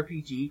upcoming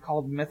RPG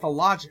called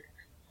Mythologic.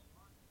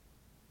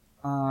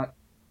 And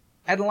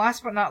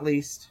last but not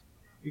least,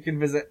 you can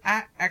visit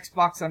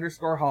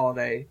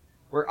 @Xbox_holiday,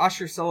 where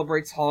Usher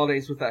celebrates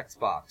holidays with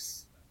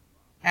Xbox.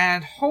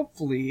 And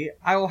hopefully,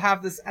 I will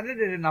have this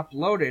edited and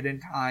uploaded in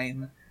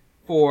time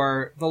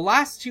for the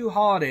last two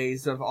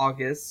holidays of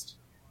August.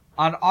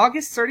 On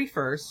August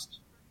 31st,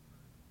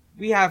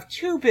 we have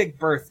two big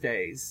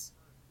birthdays.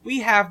 We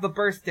have the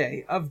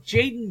birthday of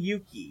Jaden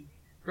Yuki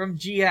from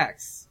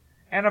GX.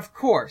 And of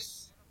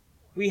course,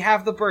 we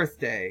have the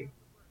birthday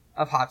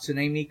of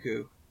Hatsune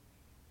Miku.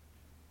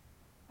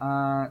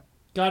 God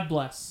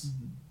bless.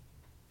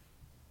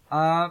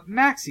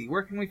 Maxie,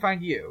 where can we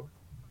find you?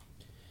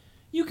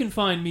 You can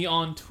find me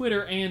on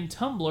Twitter and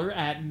Tumblr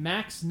at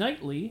Max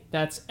Knightley.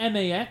 That's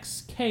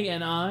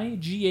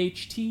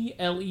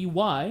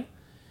MAXKNIGHTLEY.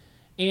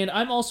 And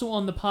I'm also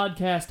on the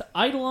podcast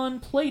Eidolon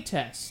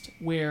Playtest,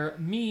 where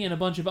me and a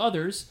bunch of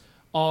others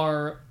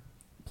are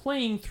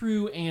playing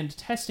through and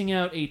testing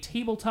out a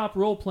tabletop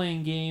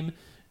role-playing game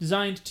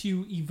designed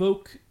to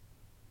evoke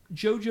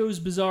JoJo's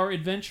Bizarre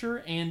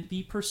Adventure and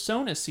the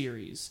Persona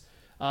series.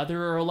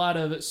 There are a lot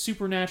of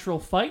supernatural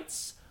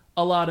fights,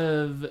 a lot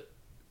of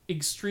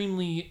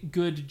extremely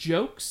good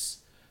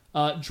jokes.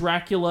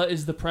 Dracula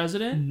is the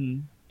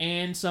president,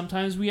 and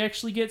sometimes we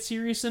actually get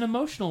serious and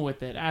emotional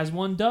with it, as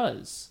one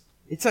does.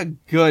 It's a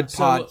good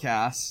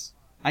podcast.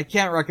 I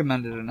can't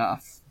recommend it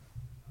enough.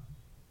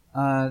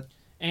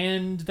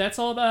 And that's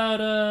all about.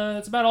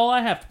 That's about all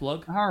I have to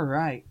plug. All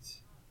right.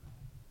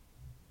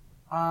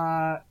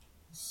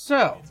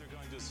 So,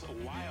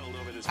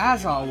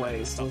 as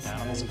always,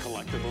 listeners,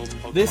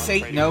 this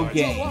ain't no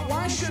game.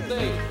 Why should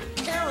they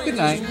carry Good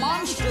night. these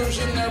monsters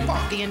in their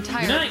pocket? The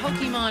entire Night.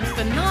 Pokemon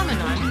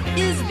phenomenon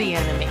is the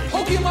enemy.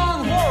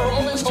 Pokemon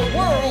world is a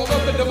world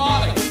of the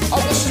demonic,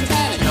 of the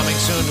satanic. Coming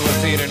soon to a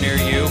theater near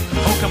you,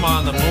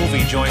 Pokemon the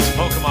movie joins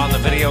Pokemon the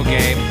video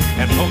game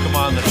and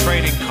Pokemon the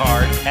trading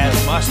card as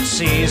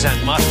must-sees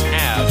and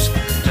must-haves.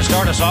 To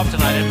start us off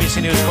tonight,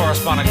 NBC News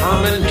correspondent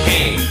Herman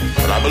King.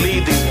 But I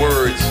believe these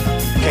words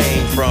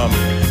came from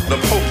the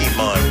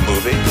Pokemon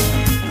movie.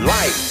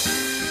 Life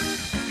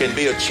can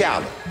be a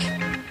challenge.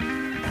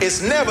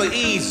 It's never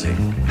easy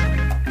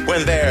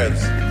when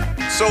there's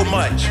so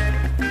much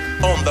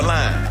on the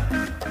line.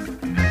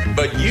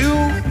 But you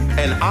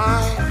and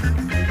I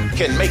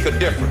can make a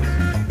difference.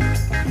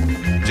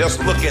 Just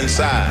look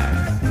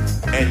inside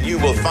and you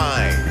will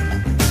find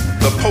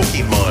the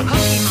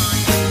Pokemon.